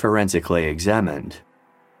to be forensically examined.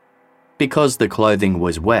 Because the clothing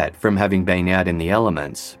was wet from having been out in the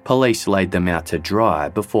elements, police laid them out to dry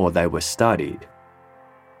before they were studied.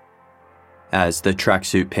 As the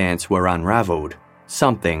tracksuit pants were unravelled,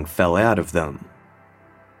 something fell out of them.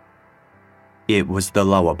 It was the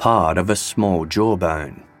lower part of a small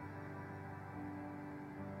jawbone.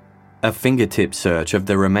 A fingertip search of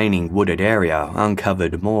the remaining wooded area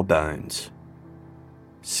uncovered more bones.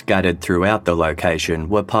 Scattered throughout the location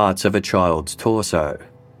were parts of a child's torso.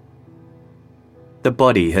 The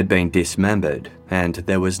body had been dismembered, and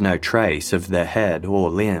there was no trace of the head or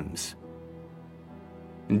limbs.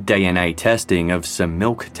 DNA testing of some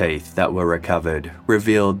milk teeth that were recovered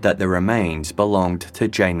revealed that the remains belonged to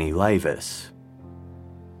Jamie Lavis.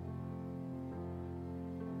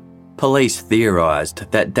 Police theorised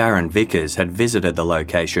that Darren Vickers had visited the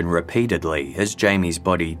location repeatedly as Jamie's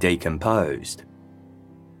body decomposed.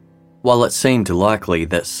 While it seemed likely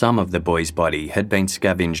that some of the boy's body had been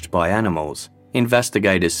scavenged by animals,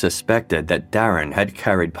 investigators suspected that Darren had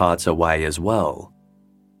carried parts away as well.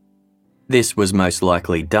 This was most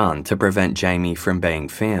likely done to prevent Jamie from being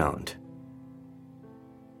found.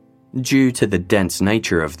 Due to the dense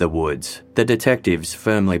nature of the woods, the detectives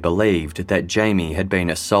firmly believed that Jamie had been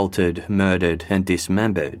assaulted, murdered, and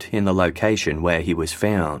dismembered in the location where he was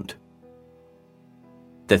found.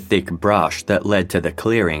 The thick brush that led to the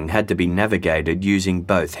clearing had to be navigated using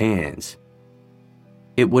both hands.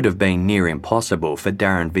 It would have been near impossible for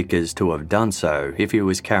Darren Vickers to have done so if he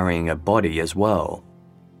was carrying a body as well.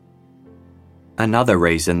 Another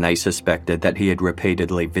reason they suspected that he had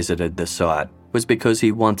repeatedly visited the site was because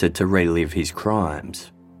he wanted to relive his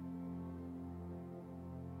crimes.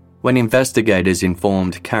 When investigators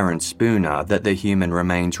informed Karen Spooner that the human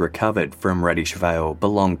remains recovered from Reddish Vale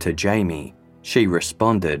belonged to Jamie, she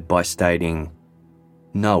responded by stating,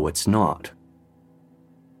 "No, it's not."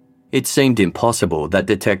 It seemed impossible that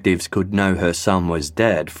detectives could know her son was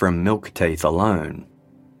dead from milk teeth alone.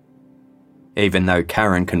 Even though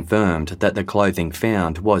Karen confirmed that the clothing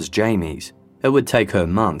found was Jamie's, it would take her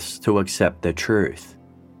months to accept the truth.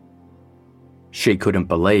 She couldn't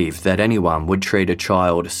believe that anyone would treat a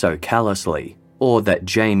child so callously, or that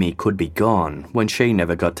Jamie could be gone when she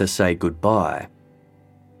never got to say goodbye.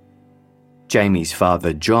 Jamie's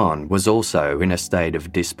father, John, was also in a state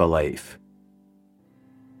of disbelief.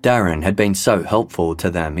 Darren had been so helpful to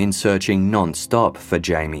them in searching non-stop for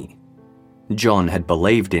Jamie. John had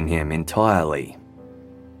believed in him entirely.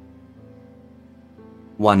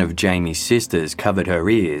 One of Jamie's sisters covered her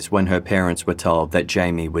ears when her parents were told that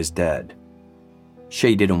Jamie was dead.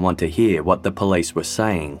 She didn't want to hear what the police were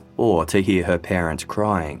saying or to hear her parents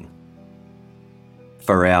crying.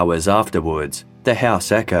 For hours afterwards, the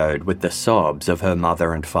house echoed with the sobs of her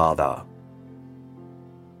mother and father.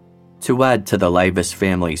 To add to the Lavis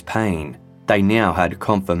family's pain, they now had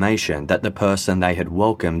confirmation that the person they had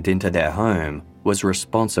welcomed into their home was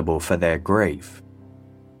responsible for their grief.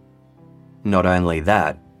 Not only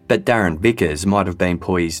that, but Darren Vickers might have been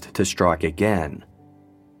poised to strike again.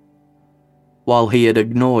 While he had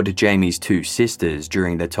ignored Jamie's two sisters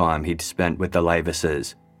during the time he'd spent with the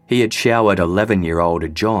Lavises, he had showered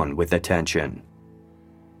 11-year-old John with attention.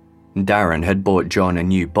 Darren had bought John a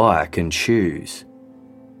new bike and shoes.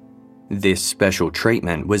 This special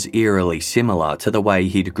treatment was eerily similar to the way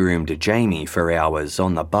he'd groomed Jamie for hours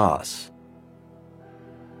on the bus.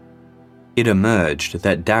 It emerged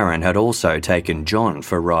that Darren had also taken John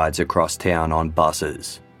for rides across town on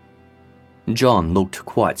buses. John looked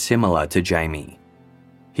quite similar to Jamie.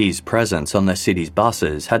 His presence on the city's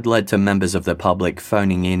buses had led to members of the public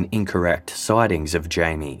phoning in incorrect sightings of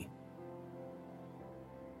Jamie.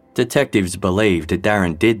 Detectives believed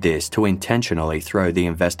Darren did this to intentionally throw the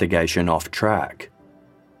investigation off track.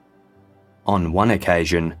 On one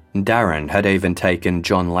occasion, Darren had even taken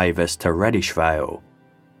John Lavis to Radishvale.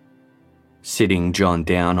 Sitting John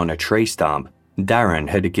down on a tree stump, Darren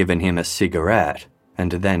had given him a cigarette,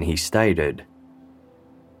 and then he stated,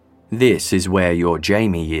 "This is where your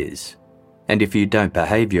Jamie is, and if you don't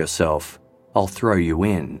behave yourself, I'll throw you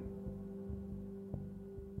in."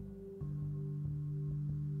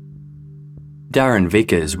 Darren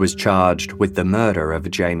Vickers was charged with the murder of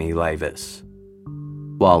Jamie Lavis.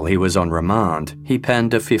 While he was on remand, he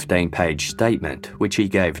penned a 15-page statement which he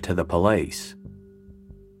gave to the police.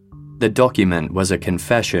 The document was a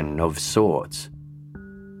confession of sorts.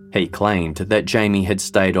 He claimed that Jamie had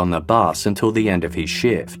stayed on the bus until the end of his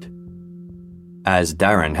shift. As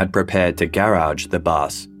Darren had prepared to garage the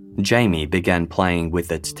bus, Jamie began playing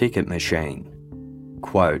with its ticket machine.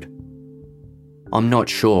 Quote, "I'm not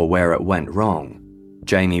sure where it went wrong.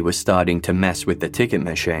 Jamie was starting to mess with the ticket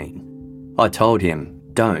machine. I told him,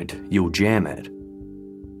 'Don't, you'll jam it.'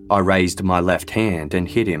 I raised my left hand and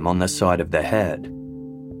hit him on the side of the head.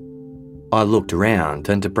 I looked around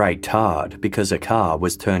and braked hard because a car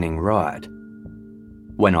was turning right.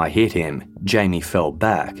 When I hit him, Jamie fell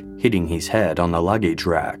back, hitting his head on the luggage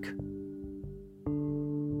rack."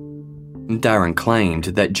 Darren claimed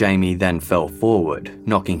that Jamie then fell forward,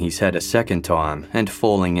 knocking his head a second time and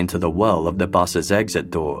falling into the well of the bus's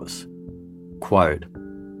exit doors. Quote,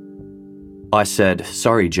 "I said,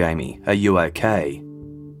 'Sorry, Jamie, are you okay?'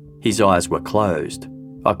 His eyes were closed.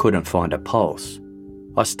 I couldn't find a pulse.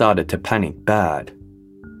 I started to panic bad.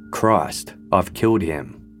 Christ, I've killed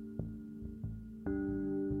him."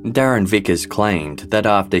 Darren Vickers claimed that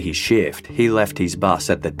after his shift, he left his bus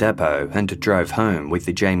at the depot and drove home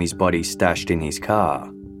with Jamie's body stashed in his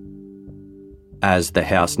car. As the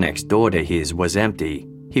house next door to his was empty,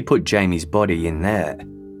 he put Jamie's body in there.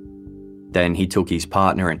 Then he took his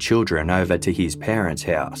partner and children over to his parents'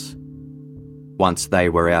 house. Once they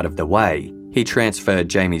were out of the way, he transferred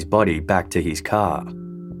Jamie's body back to his car.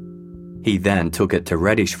 He then took it to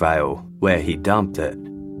Radishvale, where he dumped it.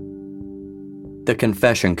 The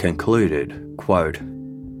confession concluded, quote,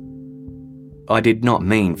 "I did not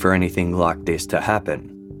mean for anything like this to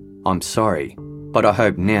happen. I'm sorry, but I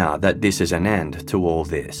hope now that this is an end to all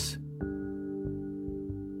this."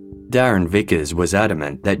 Darren Vickers was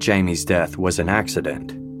adamant that Jamie's death was an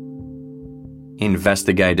accident.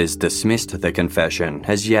 Investigators dismissed the confession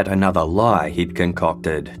as yet another lie he'd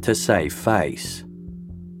concocted to save face.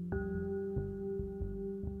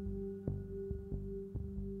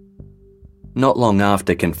 Not long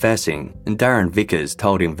after confessing, Darren Vickers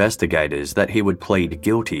told investigators that he would plead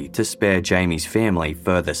guilty to spare Jamie's family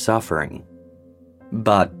further suffering.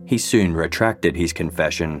 But he soon retracted his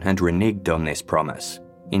confession and reneged on this promise,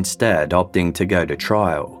 instead opting to go to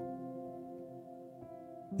trial.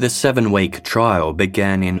 The 7-week trial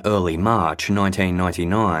began in early March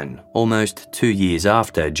 1999, almost 2 years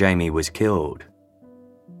after Jamie was killed.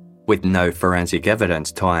 With no forensic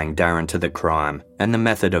evidence tying Darren to the crime and the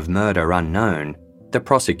method of murder unknown, the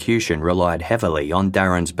prosecution relied heavily on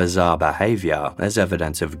Darren's bizarre behaviour as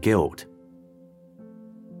evidence of guilt.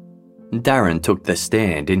 Darren took the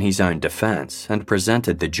stand in his own defence and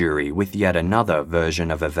presented the jury with yet another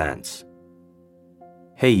version of events.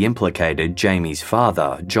 He implicated Jamie's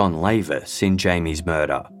father, John Lavis, in Jamie's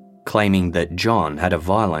murder, claiming that John had a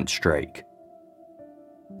violent streak.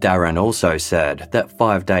 Darren also said that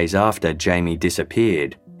 5 days after Jamie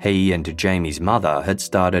disappeared, he and Jamie's mother had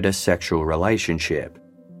started a sexual relationship.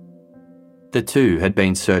 The two had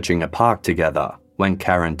been searching a park together when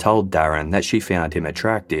Karen told Darren that she found him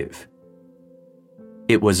attractive.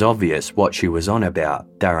 It was obvious what she was on about,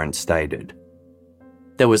 Darren stated.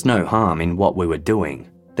 There was no harm in what we were doing.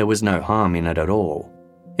 There was no harm in it at all.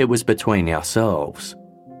 It was between ourselves.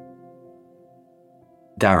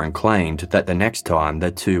 Darren claimed that the next time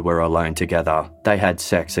the two were alone together, they had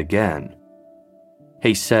sex again.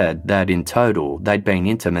 He said that in total they'd been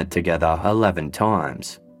intimate together 11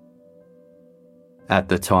 times. At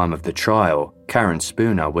the time of the trial, Karen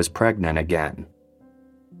Spooner was pregnant again.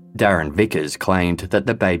 Darren Vickers claimed that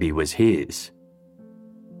the baby was his.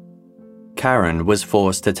 Karen was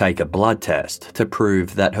forced to take a blood test to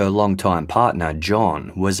prove that her longtime partner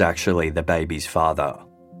John was actually the baby's father.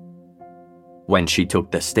 When she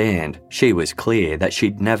took the stand, she was clear that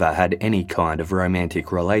she'd never had any kind of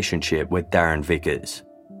romantic relationship with Darren Vickers.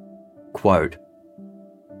 Quote,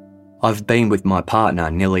 "I've been with my partner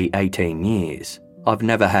nearly 18 years. I've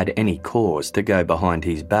never had any cause to go behind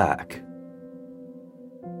his back."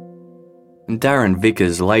 Darren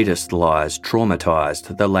Vickers' latest lies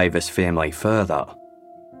traumatised the Lavis family further.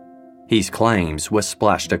 His claims were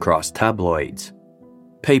splashed across tabloids.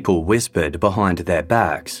 People whispered behind their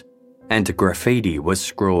backs, and graffiti was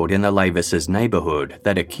scrawled in the Lavis' neighbourhood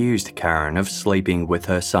that accused Karen of sleeping with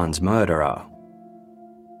her son's murderer.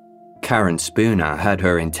 Karen Spooner had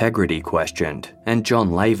her integrity questioned, and John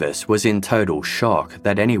Lavis was in total shock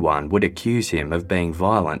that anyone would accuse him of being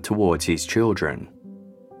violent towards his children.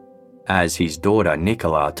 As his daughter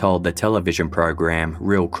Nicola told the television program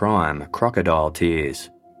Real Crime, Crocodile Tears,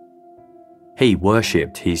 he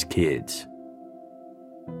worshipped his kids.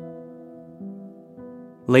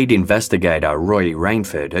 Lead investigator Roy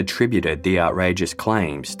Rainford attributed the outrageous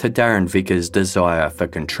claims to Darren Vickers' desire for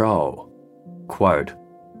control. Quote,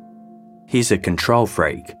 "He's a control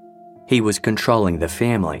freak. He was controlling the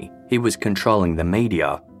family, he was controlling the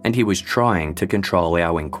media, and he was trying to control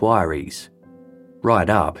our inquiries.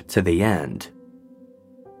 Right up to the end."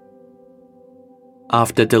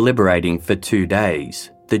 After deliberating for 2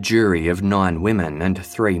 days, the jury of 9 women and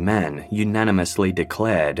 3 men unanimously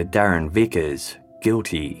declared Darren Vickers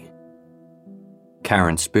guilty.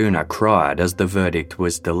 Karen Spooner cried as the verdict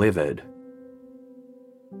was delivered.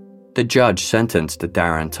 The judge sentenced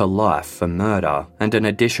Darren to life for murder and an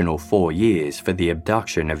additional 4 years for the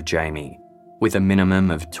abduction of Jamie, with a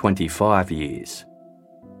minimum of 25 years.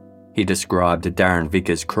 He described Darren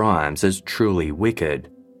Vickers' crimes as truly wicked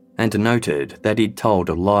and noted that he'd told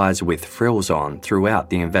lies with frills on throughout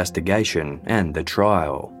the investigation and the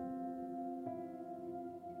trial.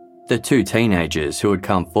 The 2 teenagers who had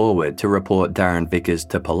come forward to report Darren Vickers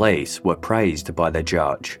to police were praised by the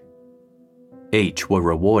judge. Each were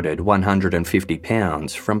rewarded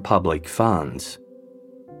 £150 from public funds.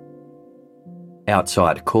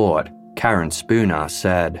 Outside court, Karen Spooner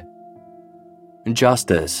said,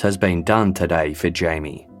 "Justice has been done today for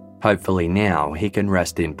Jamie. Hopefully now he can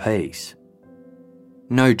rest in peace.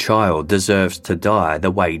 No child deserves to die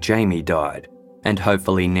the way Jamie died, and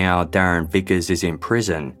hopefully now Darren Vickers is in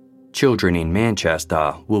prison, children in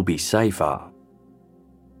Manchester will be safer."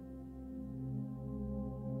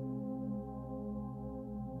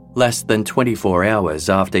 Less than 24 hours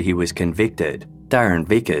after he was convicted, Darren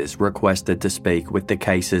Vickers requested to speak with the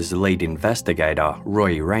case's lead investigator,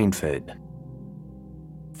 Roy Rainford.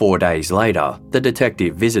 4 days later, the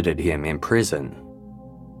detective visited him in prison.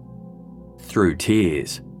 Through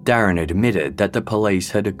tears, Darren admitted that the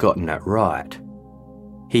police had gotten it right.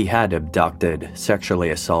 He had abducted, sexually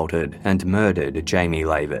assaulted, and murdered Jamie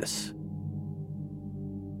Lavis.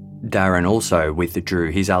 Darren also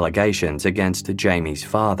withdrew his allegations against Jamie's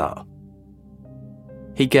father.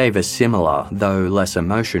 He gave a similar, though less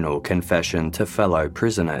emotional, confession to fellow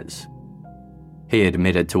prisoners. He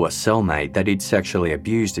admitted to a cellmate that he'd sexually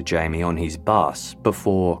abused Jamie on his bus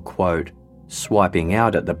before, quote, swiping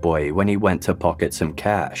out at the boy when he went to pocket some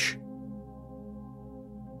cash.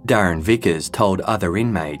 Darren Vickers told other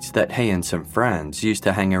inmates that he and some friends used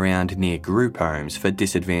to hang around near group homes for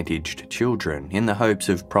disadvantaged children in the hopes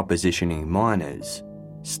of propositioning minors,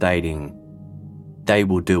 stating, "They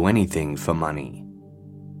will do anything for money."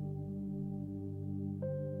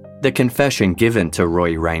 The confession given to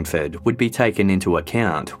Roy Rainford would be taken into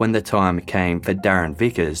account when the time came for Darren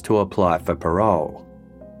Vickers to apply for parole.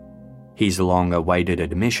 His long-awaited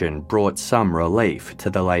admission brought some relief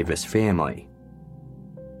to the Lavis family.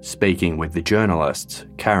 Speaking with the journalists,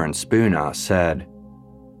 Karen Spooner said,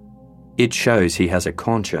 "It shows he has a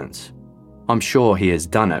conscience. I'm sure he has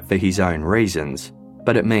done it for his own reasons,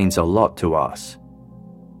 but it means a lot to us.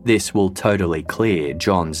 This will totally clear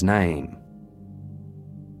John's name."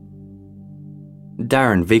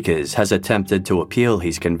 Darren Vickers has attempted to appeal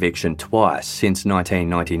his conviction twice since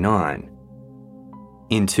 1999.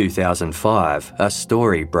 In 2005, a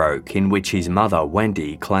story broke in which his mother,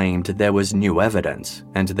 Wendy, claimed there was new evidence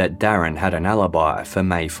and that Darren had an alibi for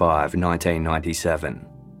May 5, 1997.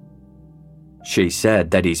 She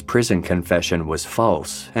said that his prison confession was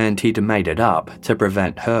false and he'd made it up to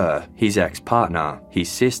prevent her, his ex-partner, his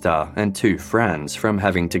sister, and 2 friends from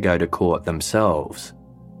having to go to court themselves.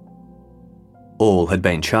 All had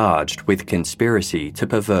been charged with conspiracy to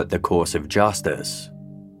pervert the course of justice.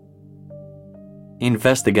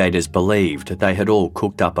 Investigators believed they had all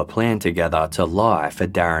cooked up a plan together to lie for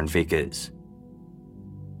Darren Vickers.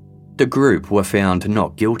 The group were found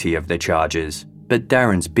not guilty of the charges, but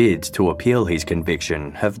Darren's bids to appeal his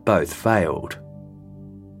conviction have both failed.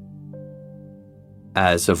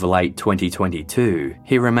 As of late 2022,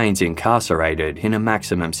 he remains incarcerated in a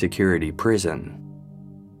maximum security prison.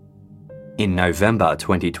 In November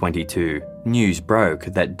 2022, news broke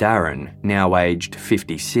that Darren, now aged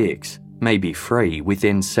 56, may be free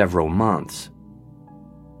within several months.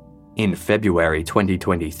 In February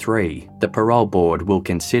 2023, the parole board will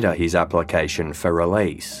consider his application for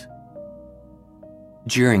release.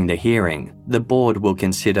 During the hearing, the board will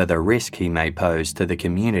consider the risk he may pose to the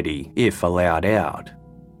community if allowed out.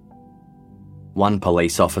 One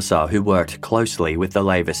police officer who worked closely with the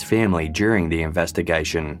Lavis family during the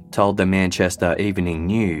investigation told the Manchester Evening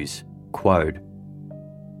News, quote,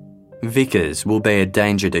 "Vickers will be a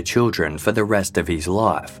danger to children for the rest of his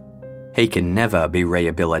life. He can never be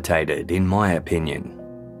rehabilitated, in my opinion."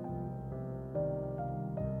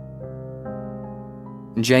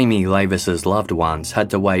 Jamie Lavis's loved ones had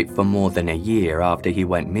to wait for more than a year after he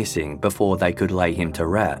went missing before they could lay him to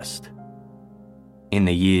rest. In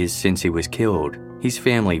the years since he was killed, his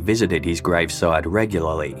family visited his graveside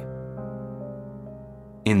regularly.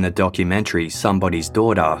 In the documentary Somebody's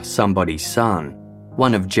Daughter, Somebody's Son,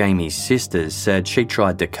 one of Jamie's sisters said she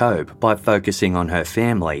tried to cope by focusing on her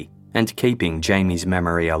family and keeping Jamie's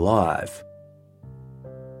memory alive.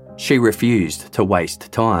 She refused to waste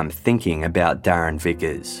time thinking about Darren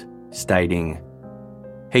Vickers, stating,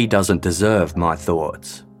 "He doesn't deserve my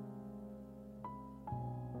thoughts."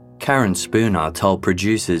 Karen Spooner told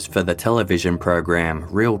producers for the television program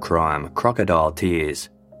Real Crime Crocodile Tears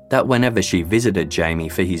that whenever she visited Jamie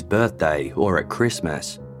for his birthday or at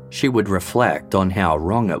Christmas, she would reflect on how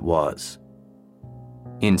wrong it was.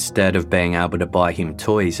 Instead of being able to buy him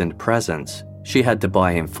toys and presents, she had to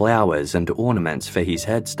buy him flowers and ornaments for his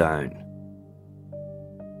headstone.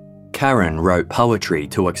 Karen wrote poetry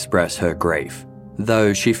to express her grief,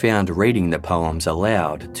 though she found reading the poems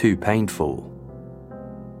aloud too painful.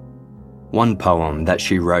 One poem that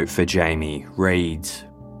she wrote for Jamie reads,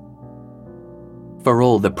 "For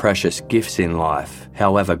all the precious gifts in life,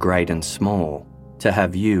 however great and small, to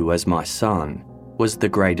have you as my son was the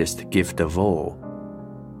greatest gift of all.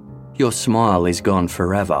 Your smile is gone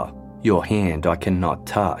forever, your hand I cannot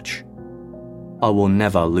touch. I will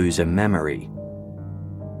never lose a memory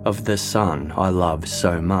of the son I love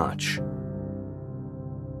so much."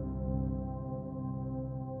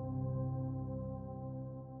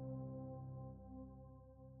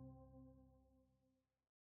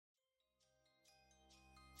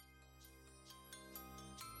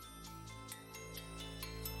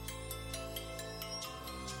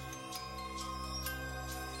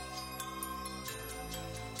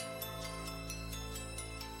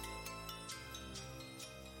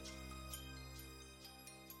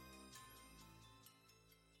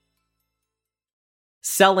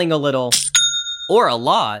 Selling a little or a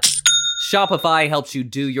lot, Shopify helps you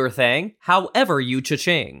do your thing, however you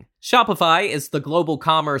cha-ching. Shopify is the global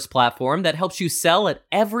commerce platform that helps you sell at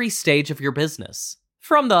every stage of your business.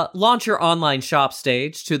 From the launch your online shop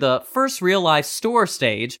stage to the first real life store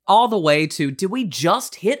stage, all the way to did we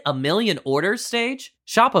just hit 1 million orders stage?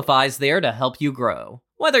 Shopify's there to help you grow.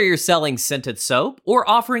 Whether you're selling scented soap or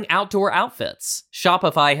offering outdoor outfits,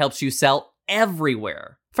 Shopify helps you sell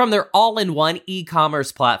everywhere. From their all-in-one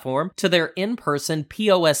e-commerce platform to their in-person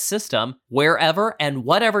POS system, wherever and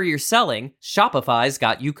whatever you're selling, Shopify's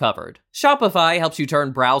got you covered. Shopify helps you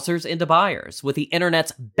turn browsers into buyers with the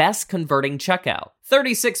internet's best converting checkout,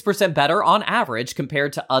 36% better on average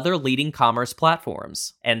compared to other leading commerce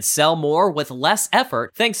platforms. And sell more with less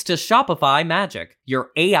effort thanks to Shopify Magic,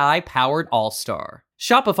 your AI-powered all-star.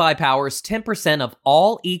 Shopify powers 10% of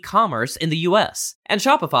all e-commerce in the US, and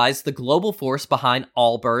Shopify's the global force behind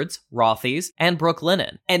Allbirds, Rothy's, and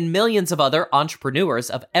Brooklinen, and millions of other entrepreneurs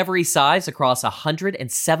of every size across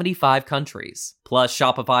 175 countries. Plus,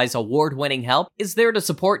 Shopify's award-winning help is there to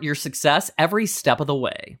support your success every step of the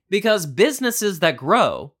way. Because businesses that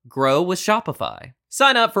grow with Shopify.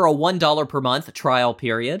 Sign up for a $1 per month trial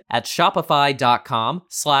period at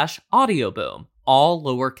shopify.com/audioboom, all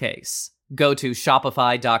lowercase. Go to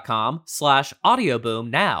shopify.com/audioboom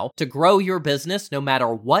now to grow your business no matter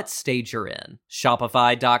what stage you're in.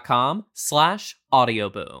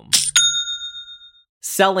 Shopify.com/audioboom.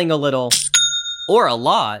 Selling a little or a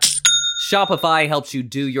lot, Shopify helps you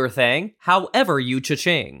do your thing, however you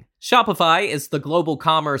cha-ching. Shopify is the global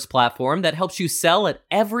commerce platform that helps you sell at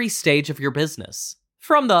every stage of your business.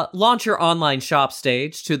 From the launch your online shop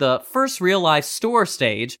stage to the first real-life store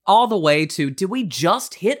stage, all the way to do we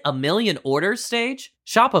just hit 1 million orders stage?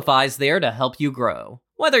 Shopify's there to help you grow.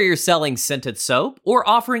 Whether you're selling scented soap or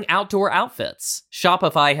offering outdoor outfits,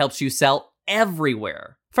 Shopify helps you sell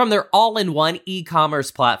everywhere. From their all-in-one e-commerce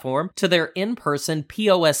platform to their in-person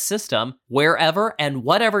POS system, wherever and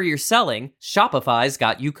whatever you're selling, Shopify's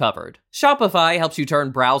got you covered. Shopify helps you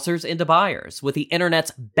turn browsers into buyers with the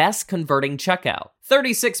internet's best converting checkout,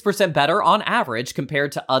 36% better on average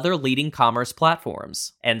compared to other leading commerce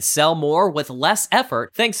platforms. And sell more with less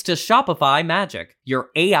effort thanks to Shopify Magic, your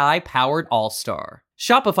AI-powered all-star.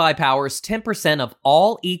 Shopify powers 10% of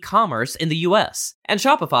all e-commerce in the US, and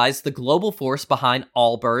Shopify's the global force behind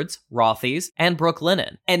Allbirds, Rothy's, and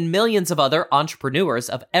Brooklinen, and millions of other entrepreneurs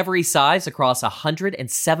of every size across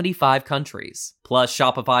 175 countries. Plus,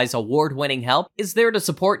 Shopify's award-winning help is there to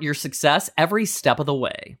support your success every step of the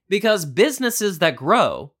way. Because businesses that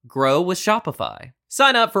grow with Shopify.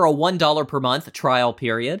 Sign up for a $1 per month trial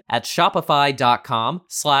period at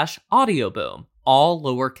shopify.com/audioboom, all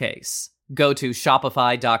lowercase. Go to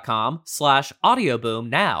shopify.com/audioboom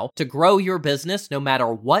now to grow your business no matter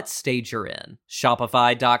what stage you're in.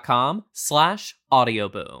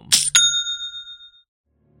 Shopify.com/audioboom.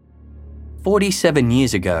 47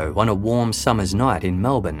 years ago, on a warm summer's night in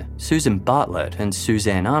Melbourne, Susan Bartlett and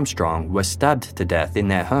Suzanne Armstrong were stabbed to death in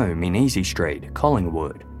their home in Easy Street,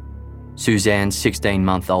 Collingwood. Suzanne's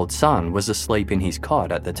 16-month-old son was asleep in his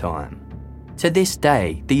cot at the time. To this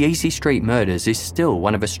day, the Easy Street murders is still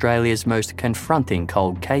one of Australia's most confronting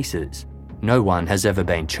cold cases. No one has ever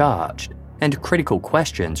been charged, and critical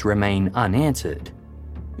questions remain unanswered.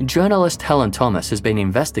 Journalist Helen Thomas has been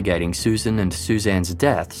investigating Susan and Suzanne's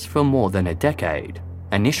deaths for more than a decade,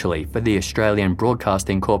 initially for the Australian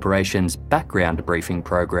Broadcasting Corporation's Background Briefing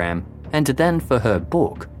program, and then for her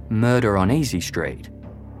book, Murder on Easy Street.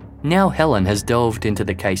 Now Helen has delved into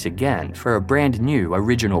the case again for a brand new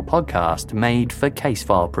original podcast made for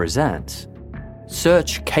Casefile Presents.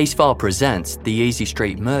 Search Casefile Presents The Easy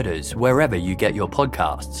Street Murders wherever you get your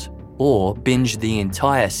podcasts, or binge the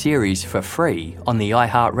entire series for free on the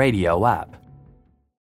iHeartRadio app.